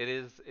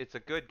 It's a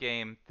good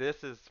game.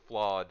 This is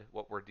flawed,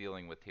 what we're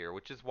dealing with here,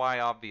 which is why,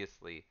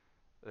 obviously,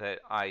 that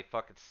I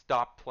fucking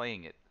stopped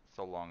playing it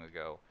so long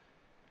ago.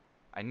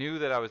 I knew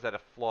that I was at a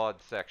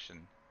flawed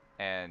section,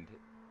 and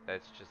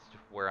that's just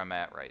where I'm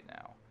at right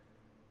now.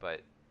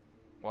 But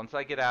once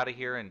I get out of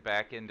here and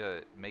back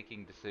into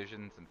making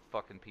decisions and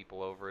fucking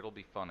people over, it'll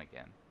be fun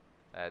again.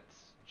 That's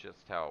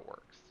just how it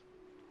works.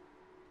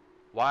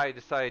 Why I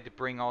decided to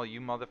bring all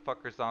you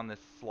motherfuckers on this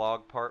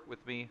slog part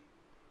with me,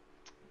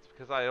 it's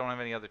because I don't have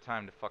any other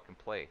time to fucking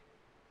play.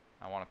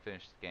 I want to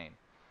finish the game.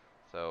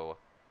 So,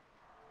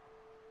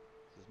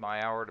 this is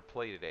my hour to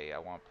play today. I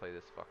want to play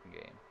this fucking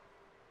game.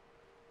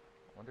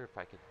 I wonder if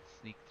I could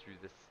sneak through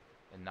this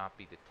and not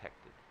be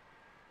detected.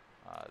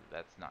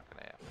 That's not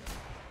gonna happen.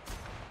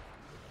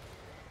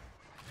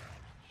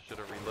 Should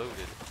have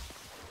reloaded.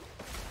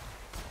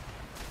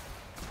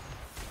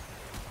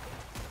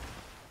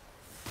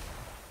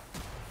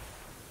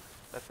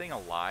 That thing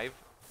alive?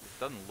 It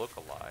doesn't look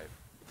alive.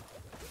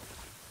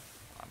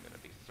 I'm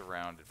gonna be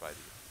surrounded by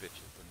these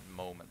bitches in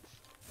moments.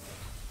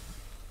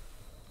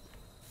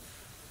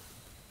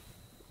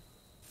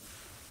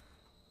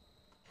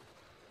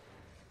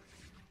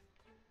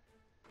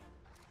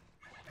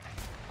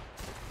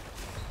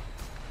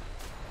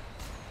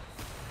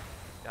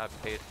 Gotta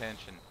pay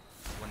attention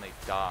when they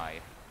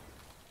die.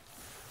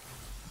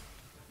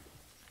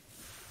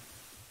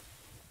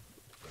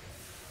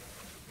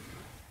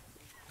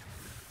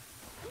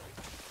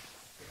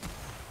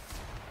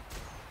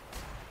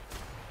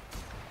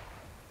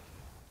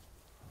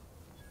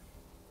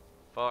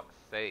 Fuck's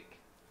sake.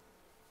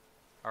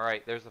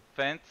 Alright, there's a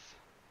fence.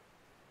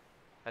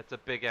 That's a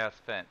big ass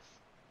fence.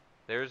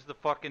 There's the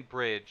fucking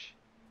bridge.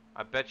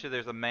 I bet you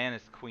there's a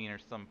Mantis Queen or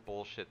some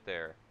bullshit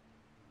there.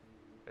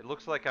 It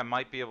looks like I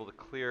might be able to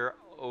clear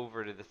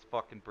over to this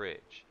fucking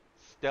bridge.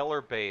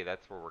 Stellar Bay,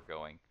 that's where we're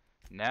going.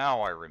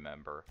 Now I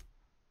remember.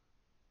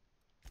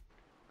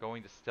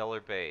 Going to Stellar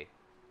Bay,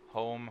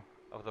 home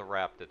of the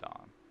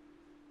Raptidon.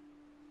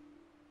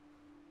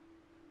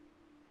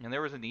 And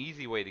there was an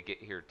easy way to get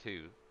here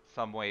too.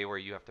 Some way where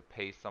you have to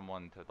pay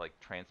someone to like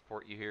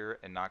transport you here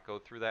and not go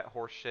through that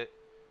horse shit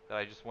that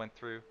I just went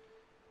through.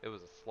 It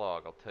was a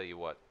slog, I'll tell you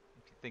what.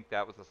 If you think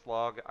that was a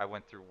slog, I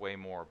went through way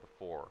more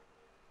before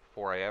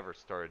I ever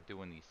started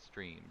doing these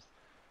streams.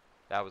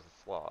 That was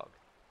a slog.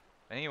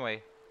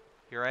 Anyway,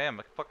 here I am.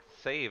 I fucking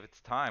save. It's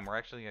time. We're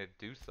actually gonna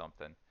do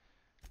something.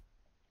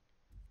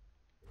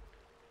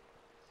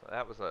 So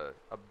that was a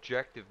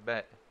objective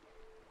bet.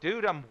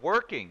 Dude, I'm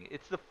working.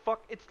 It's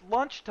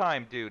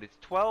lunchtime, dude. It's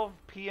 12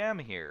 p.m.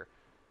 here.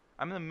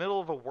 I'm in the middle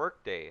of a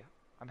work day.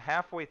 I'm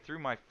halfway through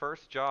my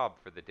first job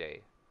for the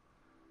day.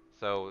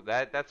 So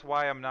that's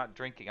why I'm not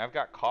drinking. I've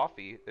got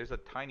coffee. There's a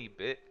tiny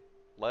bit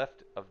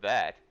left of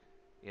that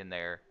in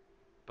there.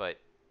 But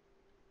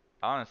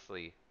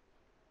honestly,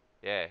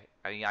 yeah,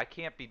 I mean, I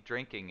can't be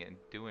drinking and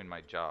doing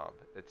my job.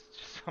 It's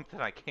just something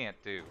I can't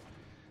do.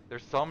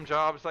 There's some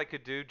jobs I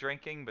could do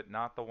drinking, but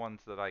not the ones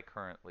that I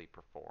currently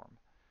perform.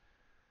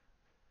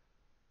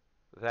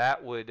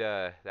 That would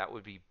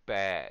be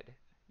bad.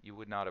 You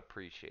would not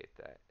appreciate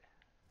that.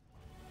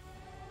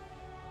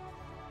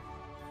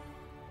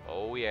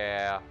 Oh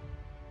yeah.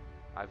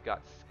 I've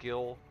got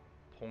skill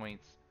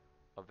points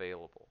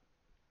available.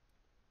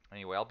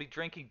 Anyway, I'll be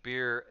drinking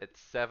beer at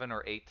 7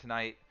 or 8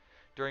 tonight,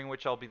 during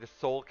which I'll be the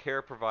sole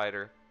care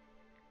provider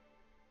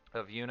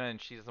of Yuna,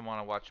 and she doesn't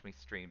want to watch me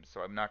stream,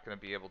 so I'm not going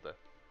to be able to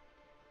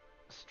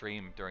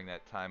stream during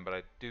that time, but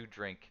I do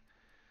drink.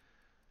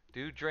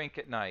 Do drink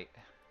at night.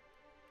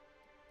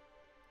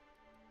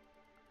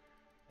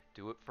 I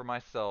do it for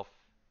myself,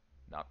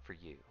 not for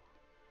you.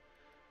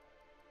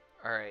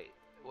 Alright,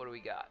 what do we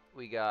got?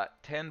 We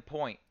got 10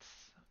 points,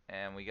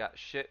 and we got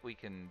shit we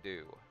can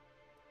do.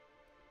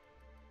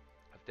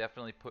 I've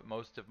definitely put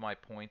most of my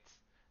points,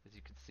 as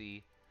you can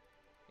see,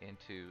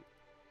 into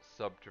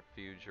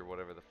subterfuge or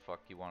whatever the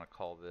fuck you want to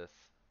call this.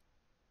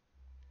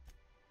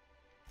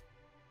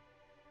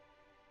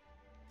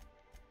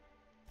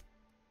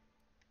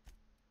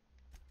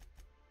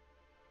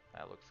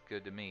 That looks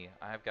good to me.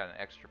 I have got an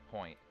extra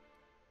point.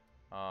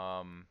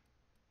 Can't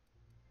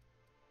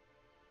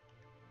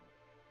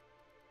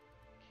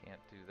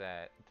do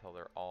that until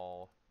they're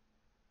all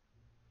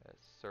at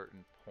a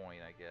certain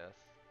point, I guess.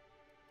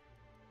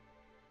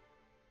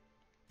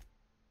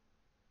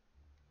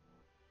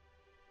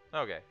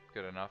 Okay,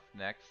 good enough.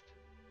 Next.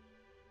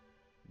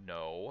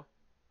 No.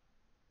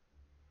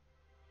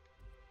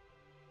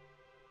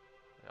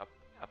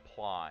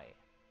 Apply.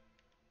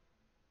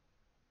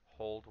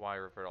 Hold Y,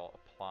 revert all.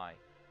 Apply.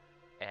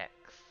 X.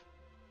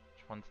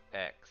 Which one's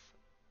X?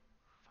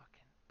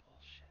 Fucking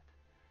bullshit.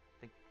 I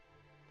think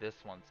this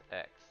one's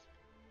X.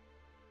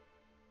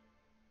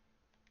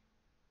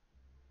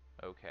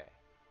 Okay.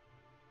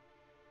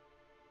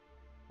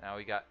 Now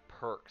we got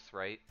perks,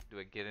 right? Do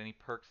I get any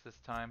perks this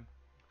time?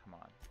 Come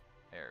on.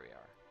 There we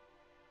are.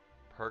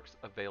 Perks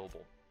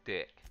available.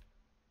 Dick.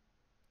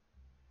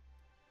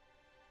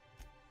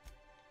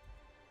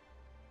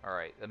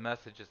 Alright, the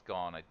message is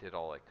gone. I did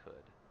all I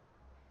could.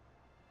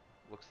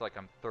 Looks like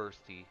I'm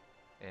thirsty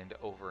and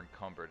over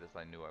encumbered as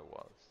I knew I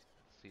was.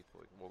 Let's see if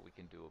what we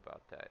can do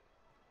about that.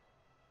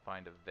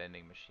 Find a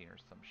vending machine or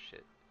some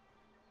shit.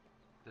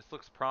 This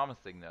looks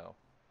promising though.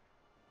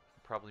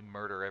 I'll probably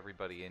murder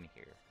everybody in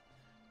here.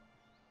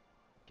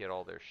 Get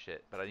all their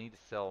shit, but I need to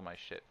sell my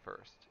shit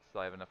first, so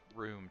I have enough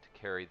room to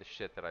carry the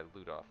shit that I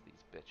loot off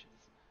these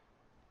bitches.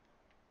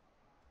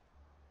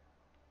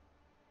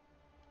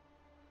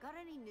 Got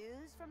any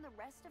news from the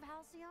rest of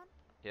Halcyon?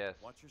 Yes.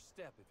 Watch your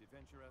step if you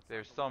venture outside.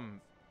 There's the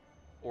some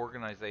walls.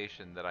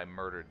 organization that I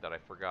murdered that I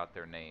forgot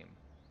their name.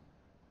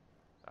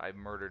 I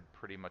murdered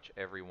pretty much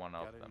every one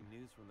of Got them. any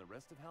news from the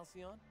rest of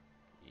Halcyon?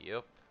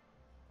 Yep.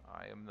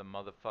 I am the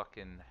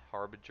motherfucking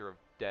harbinger of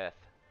death.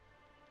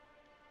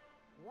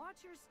 Watch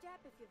your step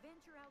if you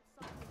venture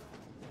outside the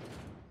walls.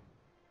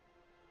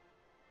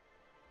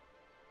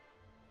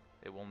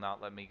 It will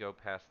not let me go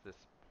past this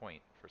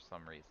point for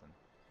some reason.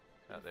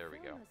 Oh, there we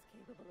go. If Thelma's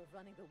capable of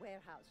running the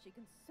warehouse, she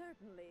can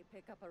certainly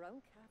pick up her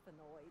own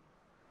caffeinoid.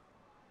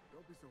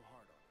 Don't be so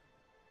hard on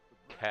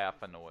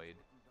her. Caffeinoid.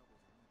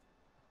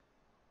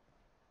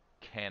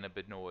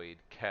 Cannabinoid.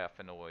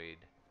 Caffeinoid.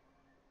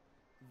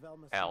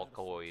 Velma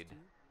Alkaloid.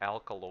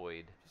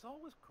 Alkaloid. She's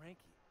always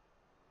cranky.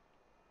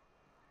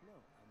 No,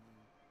 I mean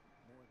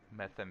more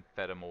than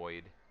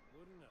Methamphetaminoid.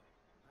 wouldn't know.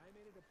 I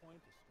made it a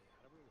point to stay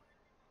out of her way.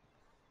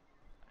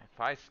 If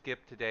I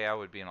skipped today, I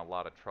would be in a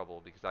lot of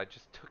trouble because I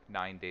just took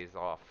 9 days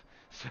off.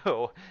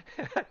 So,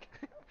 I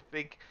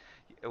think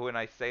when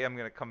I say I'm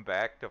going to come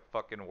back to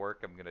fucking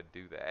work, I'm going to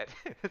do that.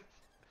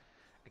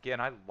 Again,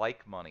 I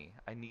like money.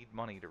 I need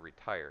money to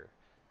retire.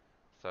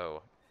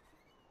 So,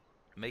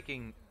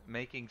 making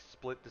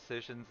split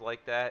decisions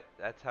like that,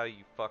 that's how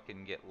you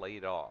fucking get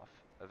laid off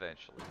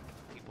eventually.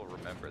 People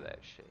remember that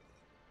shit.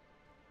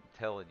 I'm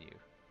telling you,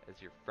 as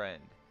your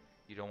friend,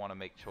 you don't want to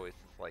make choices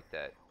like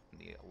that in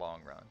the long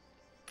run.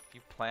 If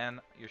you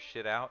plan your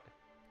shit out,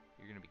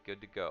 you're going to be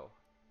good to go.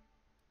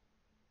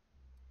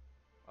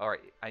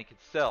 Alright, I can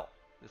sell.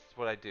 This is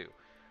what I do.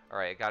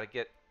 Alright, I gotta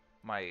get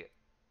my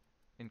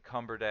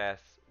encumbered ass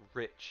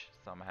rich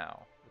somehow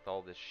with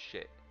all this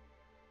shit.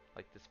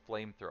 Like this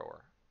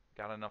flamethrower.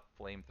 Got enough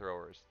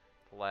flamethrowers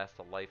to last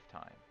a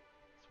lifetime.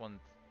 This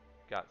one's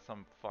got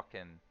some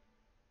fucking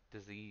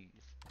disease.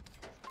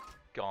 It's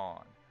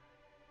gone.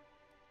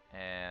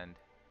 And I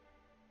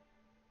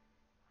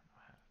don't know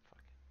how to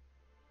fucking...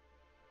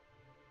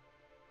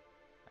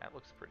 That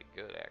looks pretty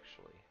good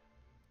actually.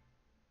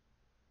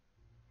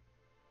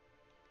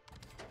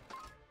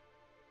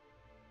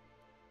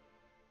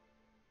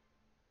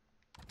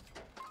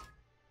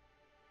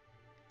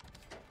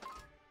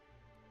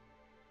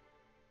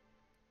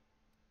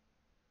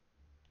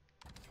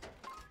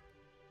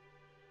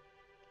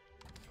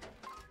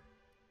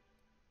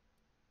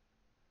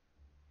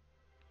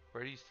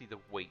 Where do you see the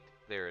weight?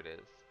 There it is.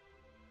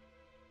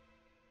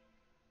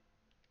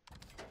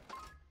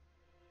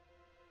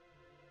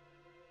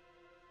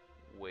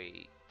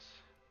 Weight.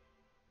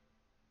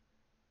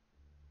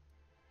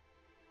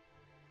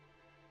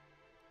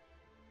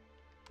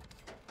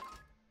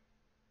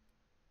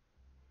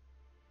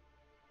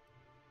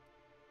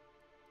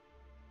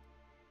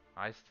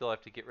 I still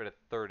have to get rid of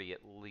 30 at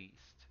least.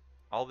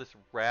 All this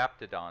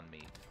Raptidon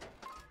meat.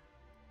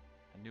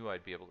 I knew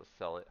I'd be able to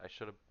sell it. I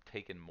should have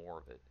taken more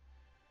of it.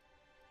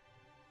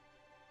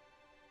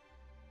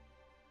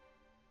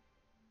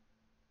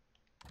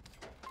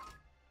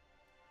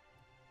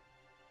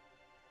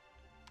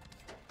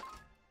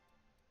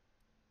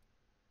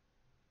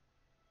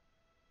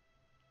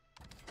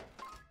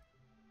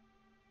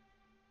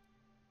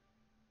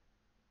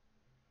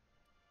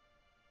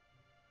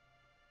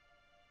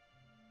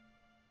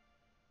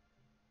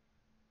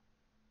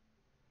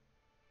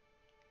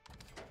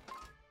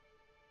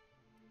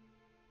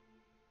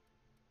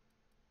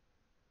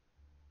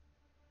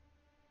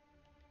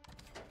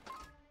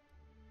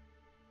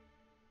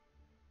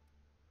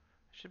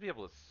 Should be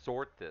able to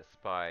sort this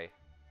by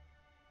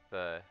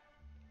the...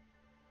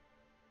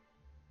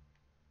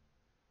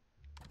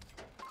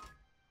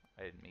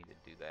 I didn't mean to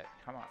do that.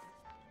 Come on.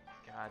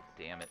 God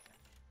damn it.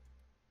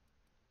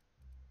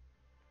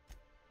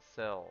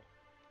 Sell.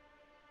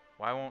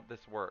 Why won't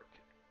this work?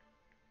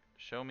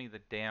 Show me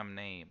the damn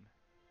name.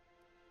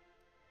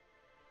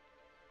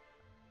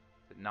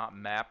 Is it not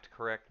mapped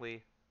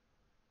correctly?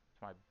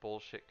 To my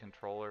bullshit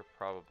controller?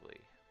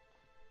 Probably.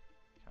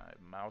 Can I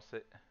mouse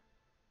it?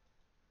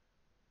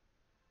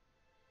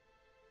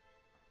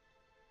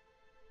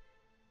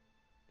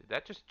 Did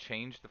that just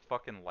change the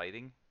fucking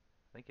lighting?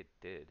 I think it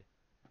did.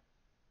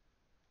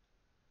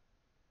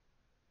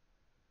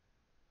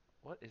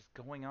 What is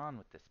going on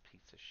with this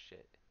piece of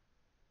shit?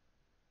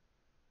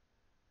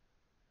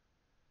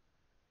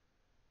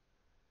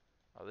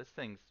 Oh, this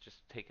thing's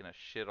just taking a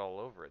shit all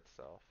over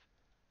itself.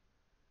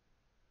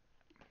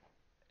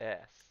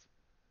 S.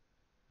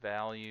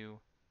 Value.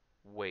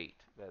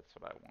 Weight. That's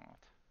what I want.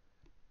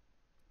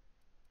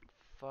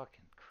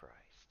 Fucking Christ.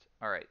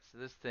 Alright, so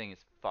this thing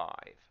is 5.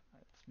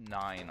 That's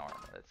 9 armor.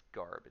 That's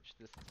garbage.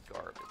 This is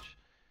garbage.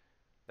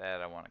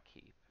 That I want to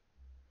keep.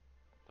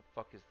 What the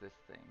fuck is this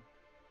thing?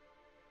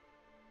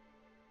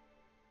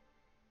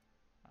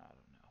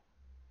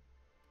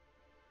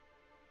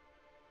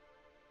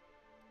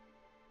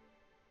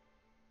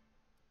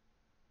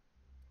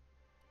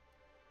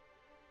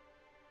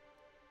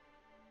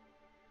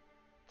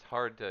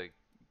 hard to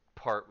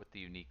part with the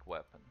unique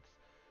weapons.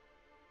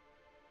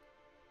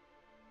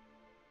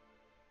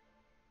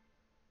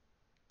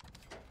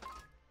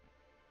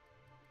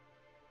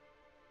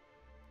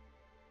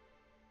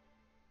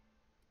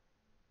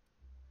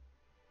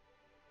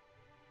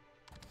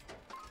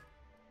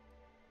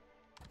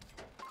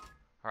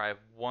 Alright, I have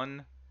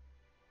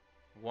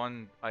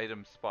one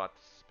item spot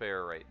to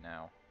spare right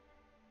now.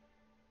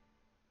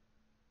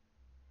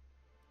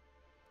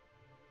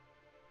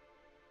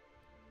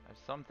 I have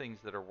some things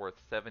that are worth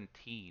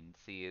 17.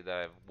 See that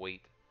I have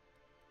weight,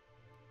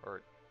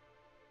 or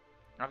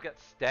I've got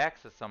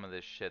stacks of some of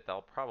this shit that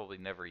I'll probably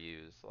never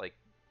use. Like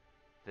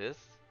this?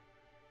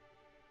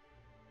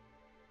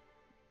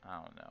 I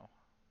don't know.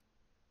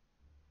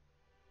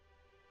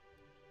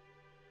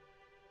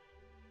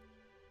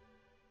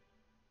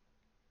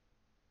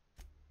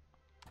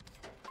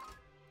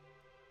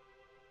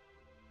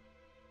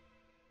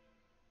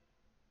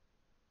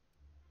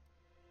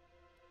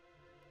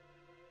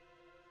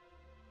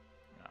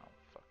 I don't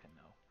fucking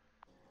know.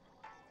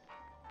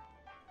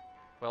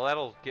 Well,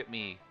 that'll get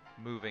me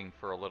moving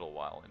for a little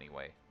while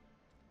anyway.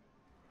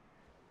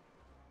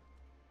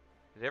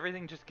 Did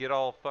everything just get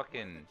all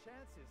fucking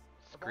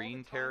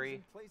screen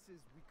Terry? Places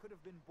we could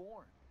have been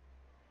born.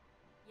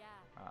 Yeah.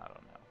 I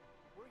don't know.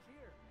 We're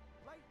here,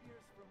 light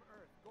years from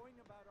Earth, going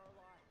about our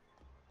lives.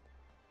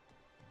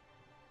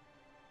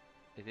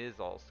 It is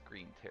all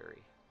screen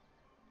Terry.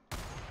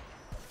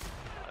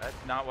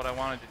 That's not what I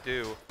wanted to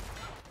do.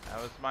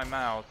 That was my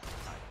mouse.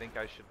 I think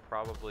I should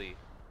probably...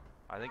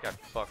 I think I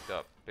fucked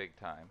up big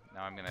time.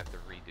 Now I'm gonna have to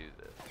redo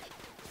this.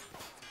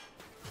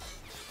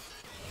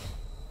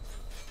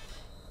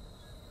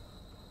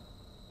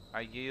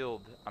 I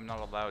yield. I'm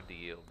not allowed to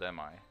yield, am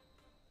I?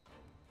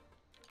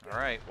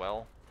 Alright,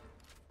 well,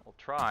 I'll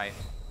try.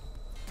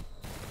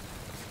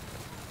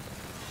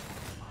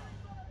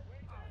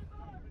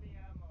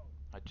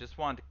 I just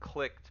wanted to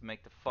click to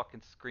make the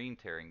fucking screen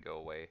tearing go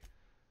away.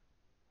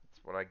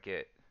 That's what I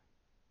get.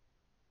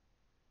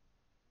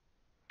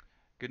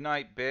 Good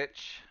night,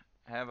 bitch.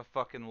 Have a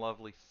fucking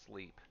lovely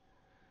sleep.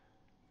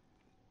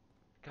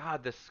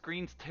 God, the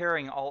screen's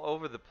tearing all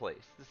over the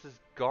place. This is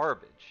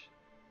garbage.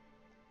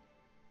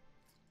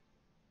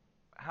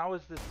 How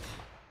is this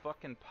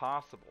fucking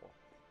possible?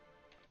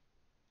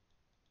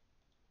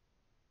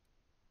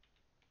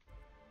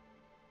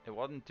 It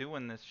wasn't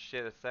doing this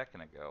shit a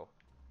second ago.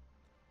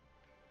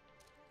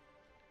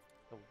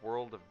 The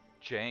world of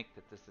jank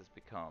that this has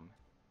become.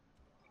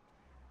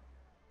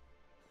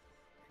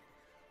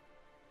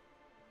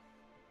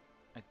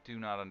 I do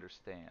not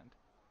understand.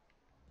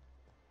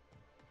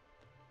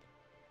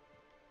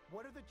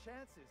 What are the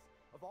chances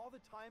of all the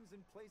times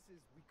and places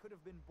we could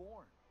have been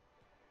born?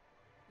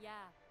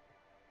 Yeah.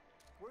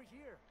 We're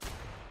here. Get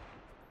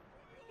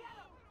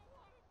him!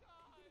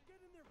 I'm gonna get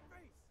in their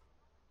face.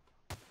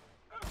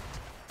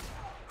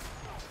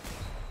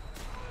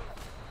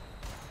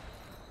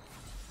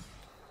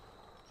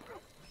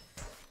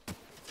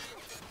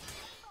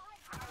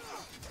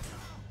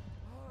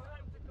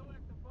 Time to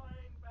collect the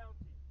fine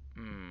bounty.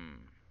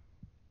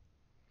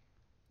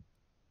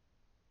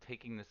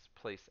 Taking this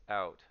place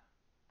out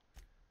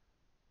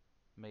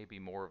may be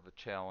more of a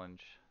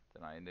challenge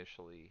than I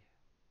initially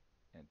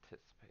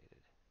anticipated.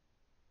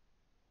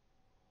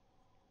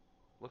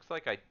 Looks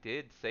like I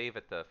did save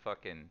at the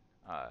fucking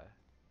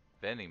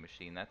vending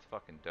machine. That's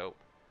fucking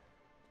dope.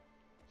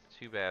 It's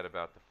too bad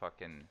about the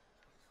fucking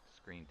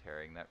screen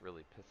tearing. That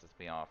really pisses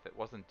me off. It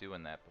wasn't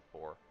doing that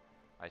before.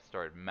 I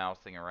started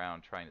mousing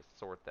around trying to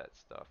sort that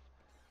stuff.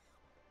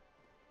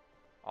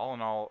 All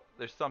in all,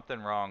 there's something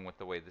wrong with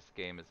the way this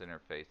game is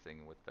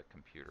interfacing with the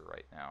computer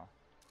right now.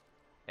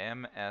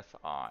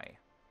 MSI.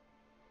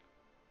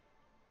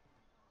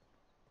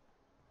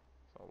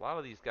 So a lot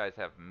of these guys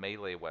have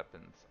melee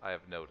weapons, I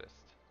have noticed.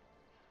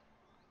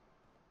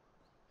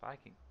 If I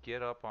can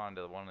get up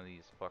onto one of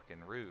these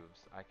fucking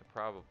roofs, I could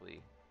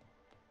probably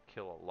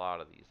kill a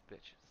lot of these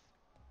bitches.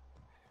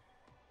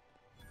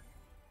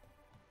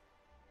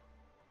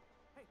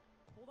 Hey,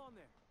 hold on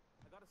there.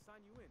 I gotta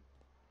sign you in.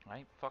 I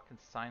ain't fucking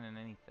signing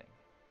anything.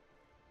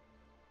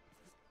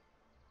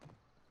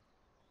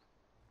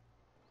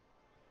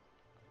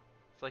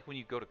 It's like when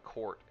you go to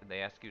court and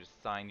they ask you to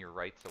sign your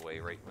rights away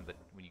right when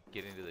you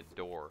get into the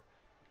door.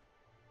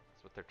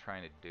 That's what they're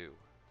trying to do.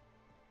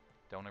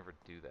 Don't ever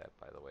do that,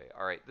 by the way.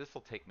 Alright, this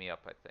will take me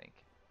up, I think.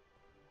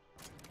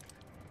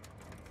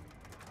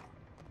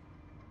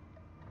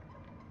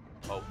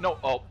 Oh, no,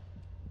 oh!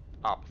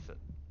 Opposite.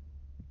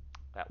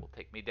 That will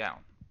take me down.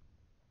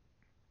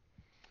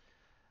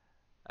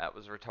 That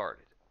was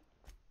retarded.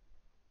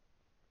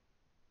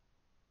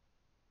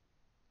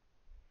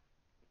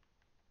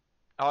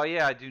 Oh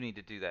yeah, I do need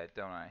to do that,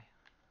 don't I?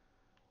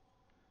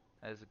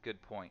 That is a good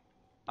point.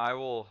 I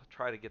will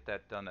try to get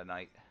that done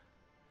tonight.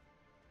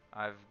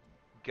 I've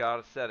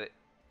got to set it.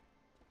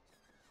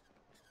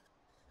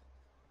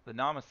 The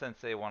Nama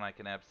Sensei one I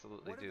can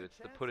absolutely do. It's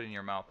the put it in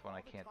your mouth one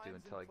I can't do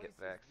until I get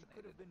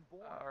vaccinated.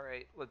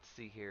 Alright, let's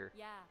see here.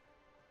 Yeah.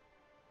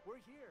 We're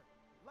here,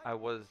 I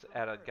was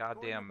Lightning at a storm, going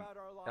goddamn about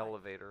our lives.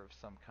 elevator of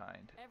some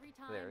kind. Every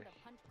time There. the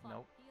punch clock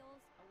Nope.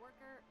 peals, a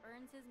worker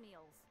earns his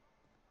meals.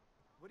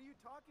 What are you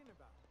talking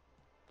about?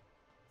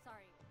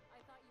 Sorry,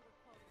 I thought you were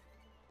quoting.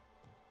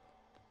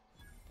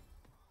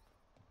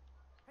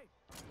 Hey,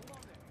 hold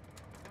on there.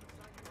 Want to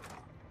sign you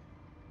up?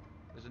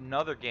 There's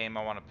another game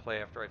I want to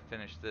play after I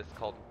finish this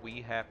called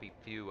We Happy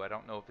Few. I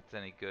don't know if it's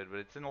any good, but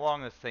it's in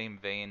along the same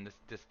vein, this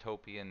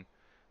dystopian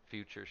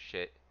future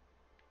shit.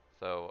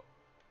 So,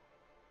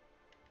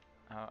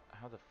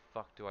 how the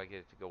fuck do I get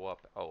it to go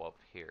up? Oh, up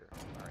here.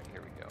 Alright,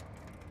 here we go.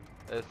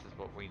 This is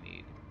what we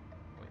need.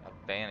 A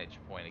vantage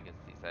point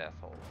against these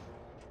assholes.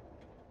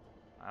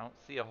 I don't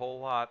see a whole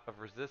lot of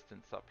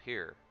resistance up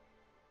here.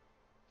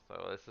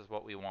 So this is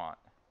what we want.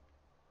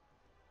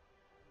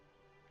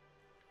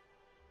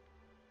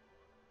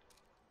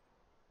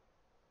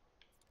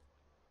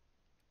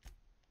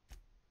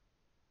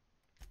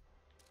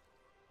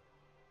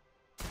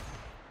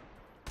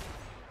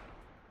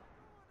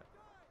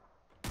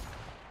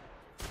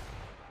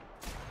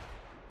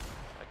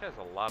 That guy's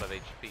a lot of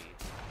HP.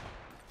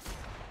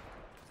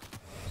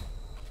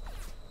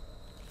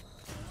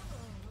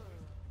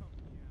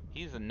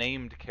 He's a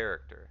named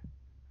character.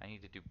 I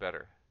need to do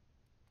better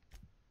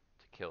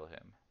to kill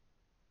him.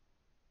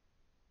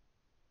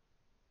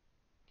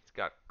 He's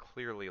got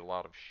clearly a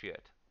lot of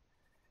shit.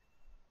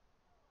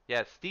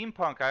 Yeah,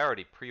 Steampunk, I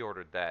already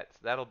pre-ordered that. So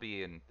that'll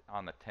be in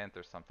on the 10th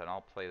or something.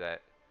 I'll play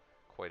that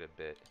quite a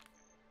bit.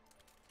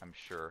 I'm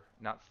sure.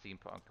 Not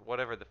Steampunk.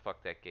 Whatever the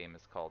fuck that game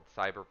is called.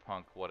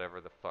 Cyberpunk, whatever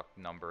the fuck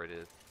number it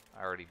is.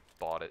 I already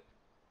bought it.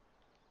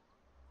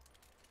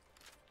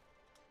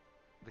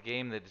 The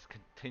game that is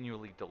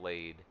continually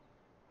delayed.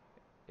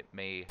 It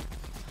may...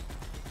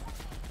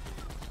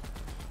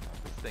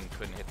 This thing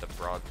couldn't hit the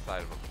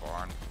broadside of a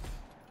barn.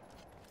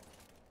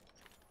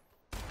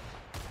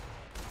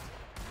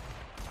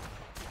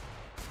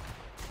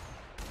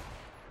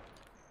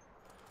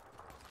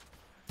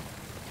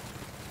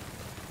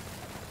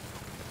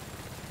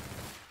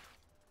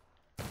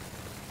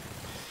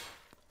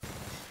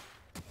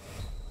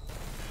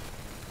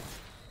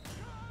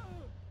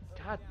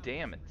 God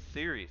damn it,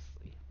 seriously.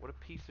 What a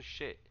piece of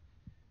shit.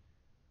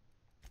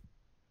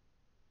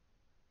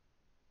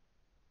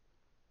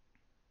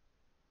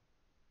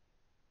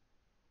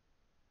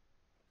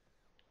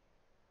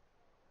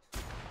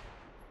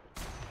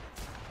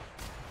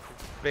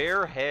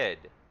 Bare head.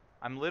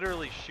 I'm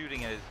literally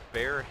shooting at his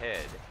bare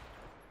head.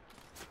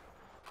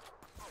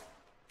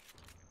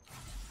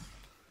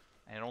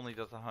 And it only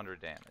does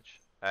 100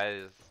 damage. That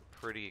is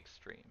pretty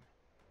extreme.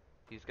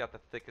 He's got the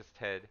thickest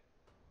head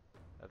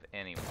of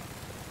anyone.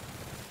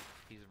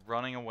 He's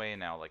running away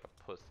now like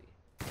a pussy.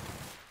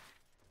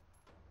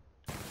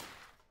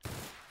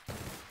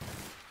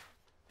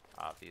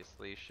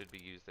 Obviously, should be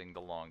using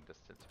the long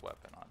distance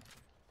weapon on him.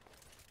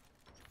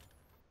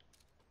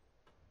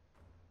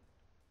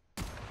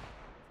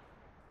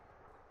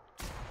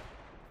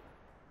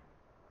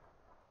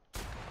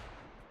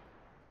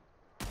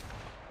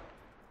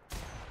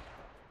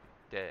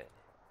 Dead.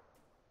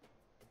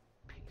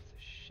 Piece of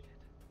shit.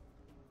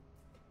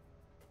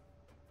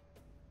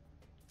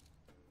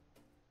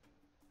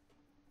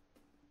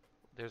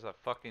 There's a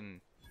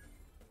fucking...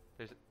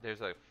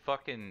 There's a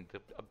fucking... The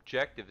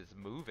objective is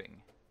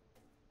moving.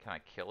 Can I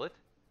kill it?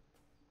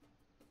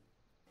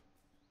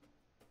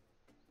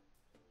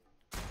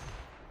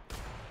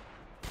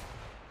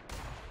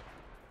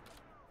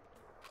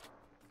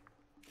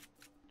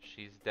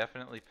 She's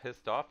definitely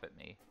pissed off at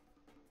me.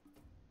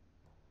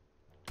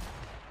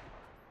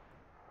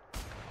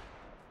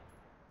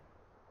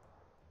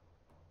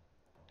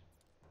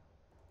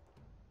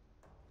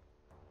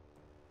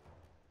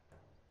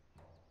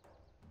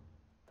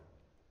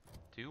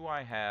 Do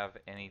I have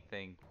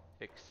anything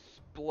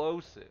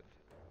explosive?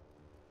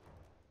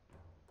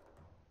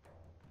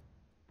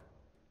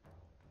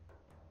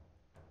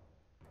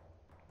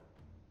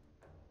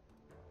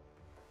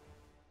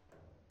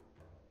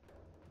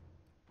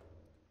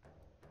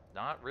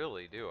 Not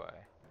really, do I?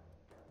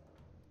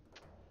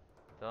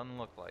 Doesn't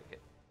look like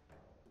it.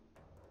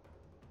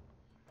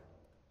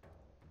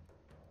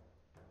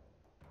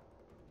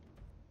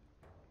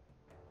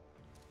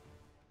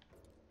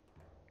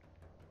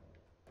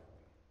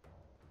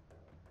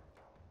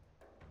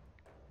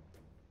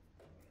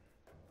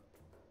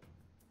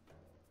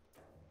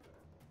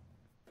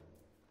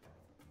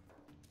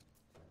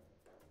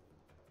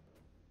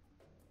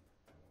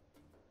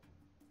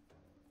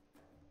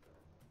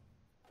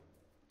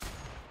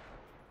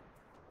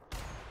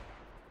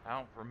 I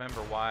don't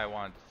remember why I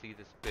wanted to see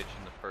this bitch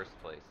in the first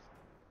place.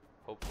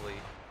 Hopefully,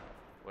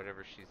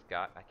 whatever she's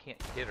got, I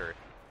can't hit her to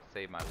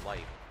save my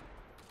life.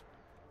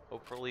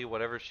 Hopefully,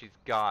 whatever she's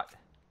got,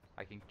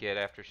 I can get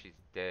after she's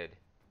dead.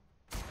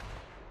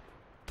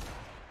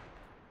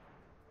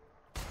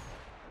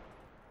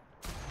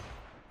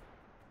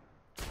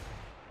 The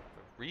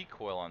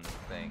recoil on this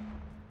thing.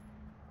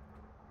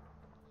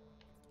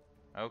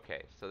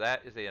 Okay, so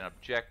that is an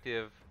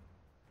objective.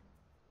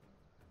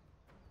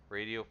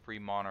 Radio Free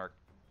Monarch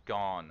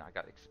gone. I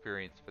got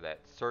experience for that.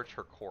 Search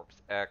her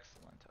corpse.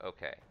 Excellent.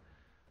 Okay.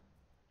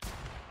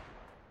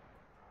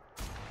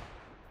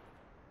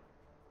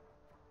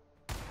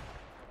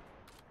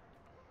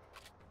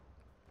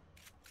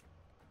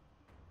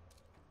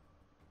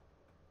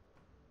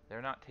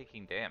 They're not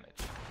taking damage.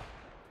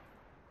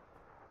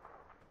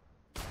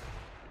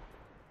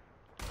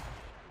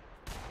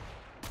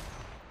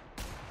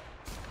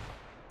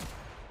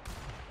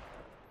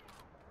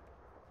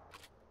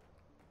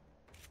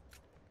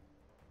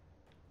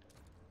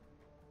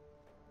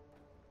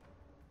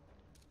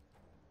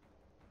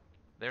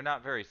 They're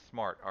not very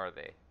smart, are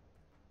they?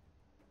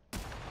 They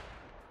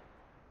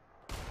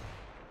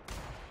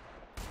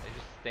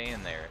just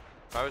stand there.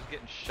 If I was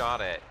getting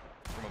shot at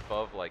from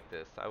above like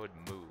this, I would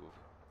move.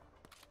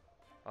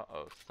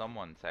 Uh-oh,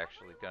 someone's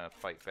actually gonna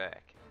fight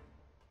back.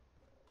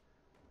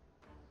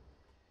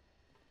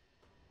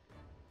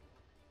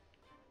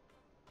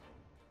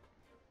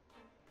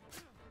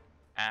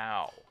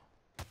 Ow.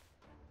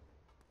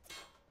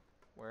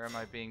 Where am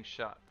I being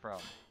shot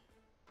from?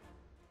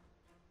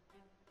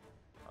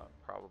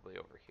 Probably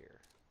over here.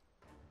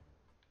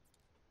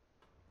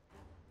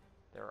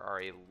 There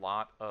are a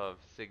lot of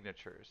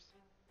signatures.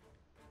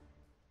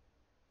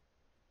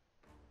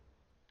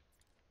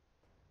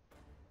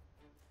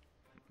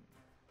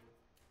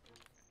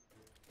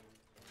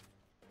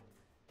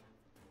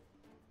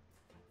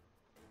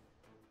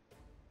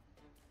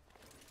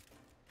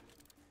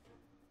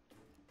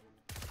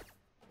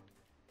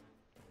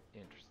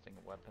 Interesting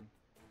weapon.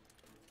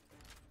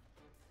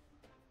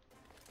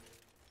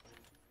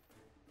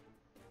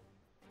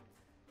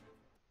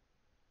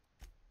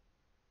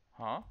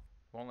 Huh?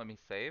 Won't let me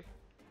save?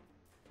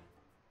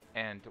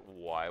 And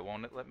why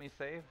won't it let me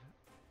save?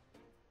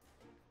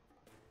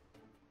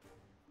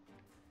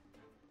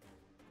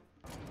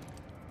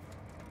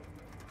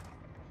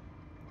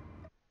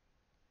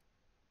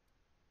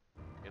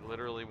 It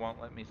literally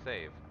won't let me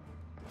save.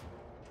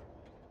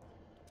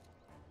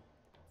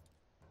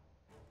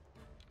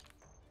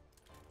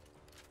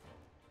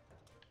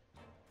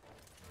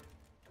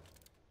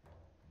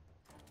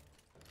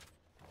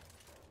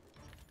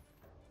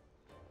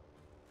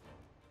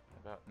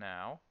 About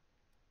now?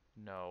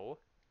 No.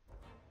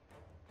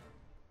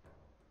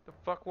 The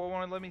fuck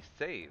won't it let me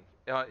save?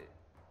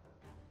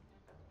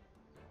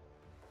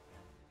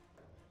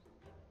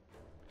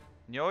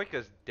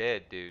 Nyoika's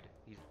dead, dude.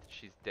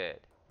 She's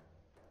dead.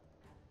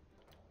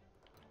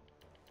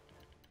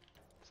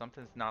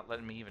 Something's not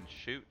letting me even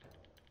shoot.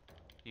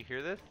 You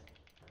hear this?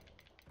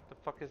 What the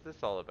fuck is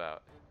this all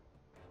about?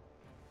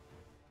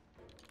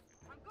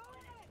 I'm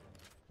going in.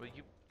 Will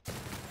you...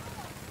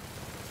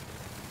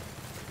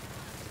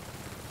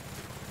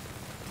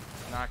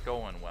 Not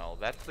going well.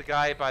 That's the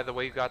guy, by the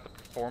way, who got the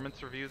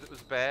performance review that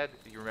was bad.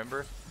 You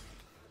remember?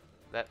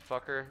 That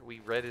fucker? We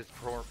read his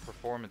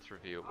performance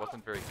review. It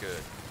wasn't very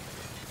good.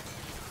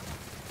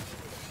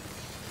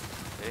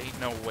 There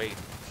ain't no way.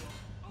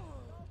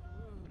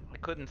 I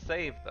couldn't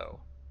save,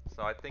 though.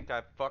 So I think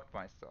I fucked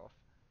myself.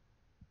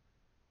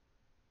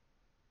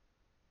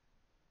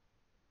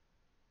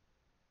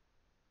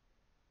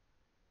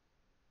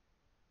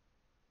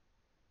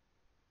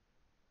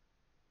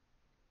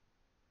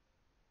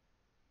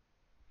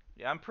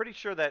 Yeah, I'm pretty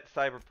sure that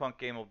Cyberpunk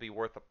game will be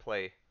worth a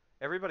play.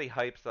 Everybody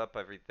hypes up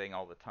everything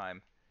all the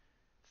time.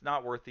 It's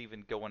not worth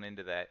even going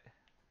into that.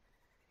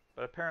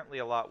 But apparently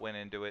a lot went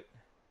into it.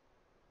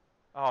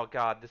 Oh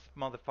god, this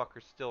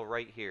motherfucker's still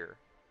right here.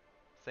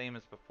 Same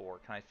as before.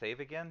 Can I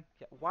save again?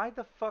 Yeah, why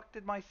the fuck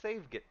did my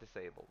save get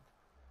disabled?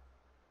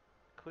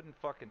 Couldn't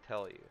fucking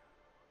tell you.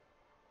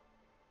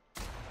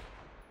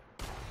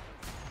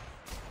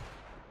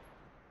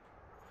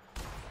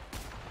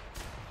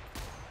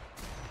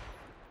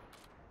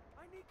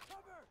 I need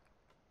cover.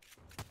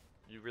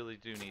 You really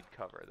do need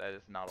cover. That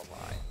is not a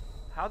lie.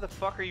 How the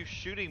fuck are you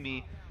shooting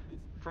me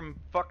from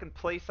fucking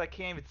place I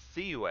can't even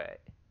see you at?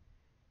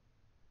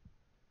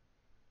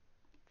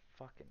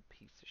 Fucking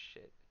piece of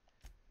shit.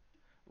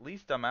 At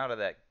least I'm out of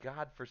that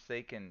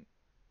godforsaken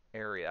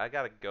area. I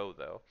gotta go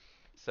though.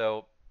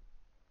 So,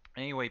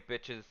 anyway,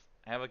 bitches,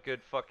 have a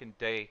good fucking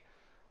day.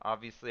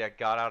 Obviously, I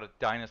got out of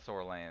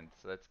Dinosaur Land,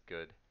 so that's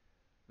good.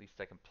 At least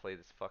I can play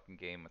this fucking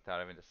game without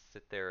having to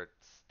sit there and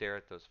stare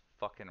at those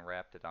fucking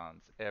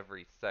Raptidons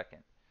every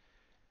second.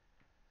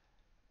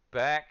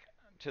 Back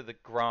to the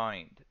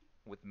grind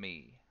with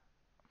me.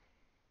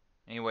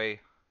 Anyway,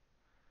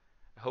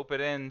 I hope it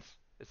ends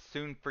as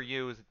soon for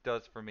you as it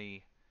does for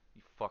me,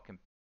 you fucking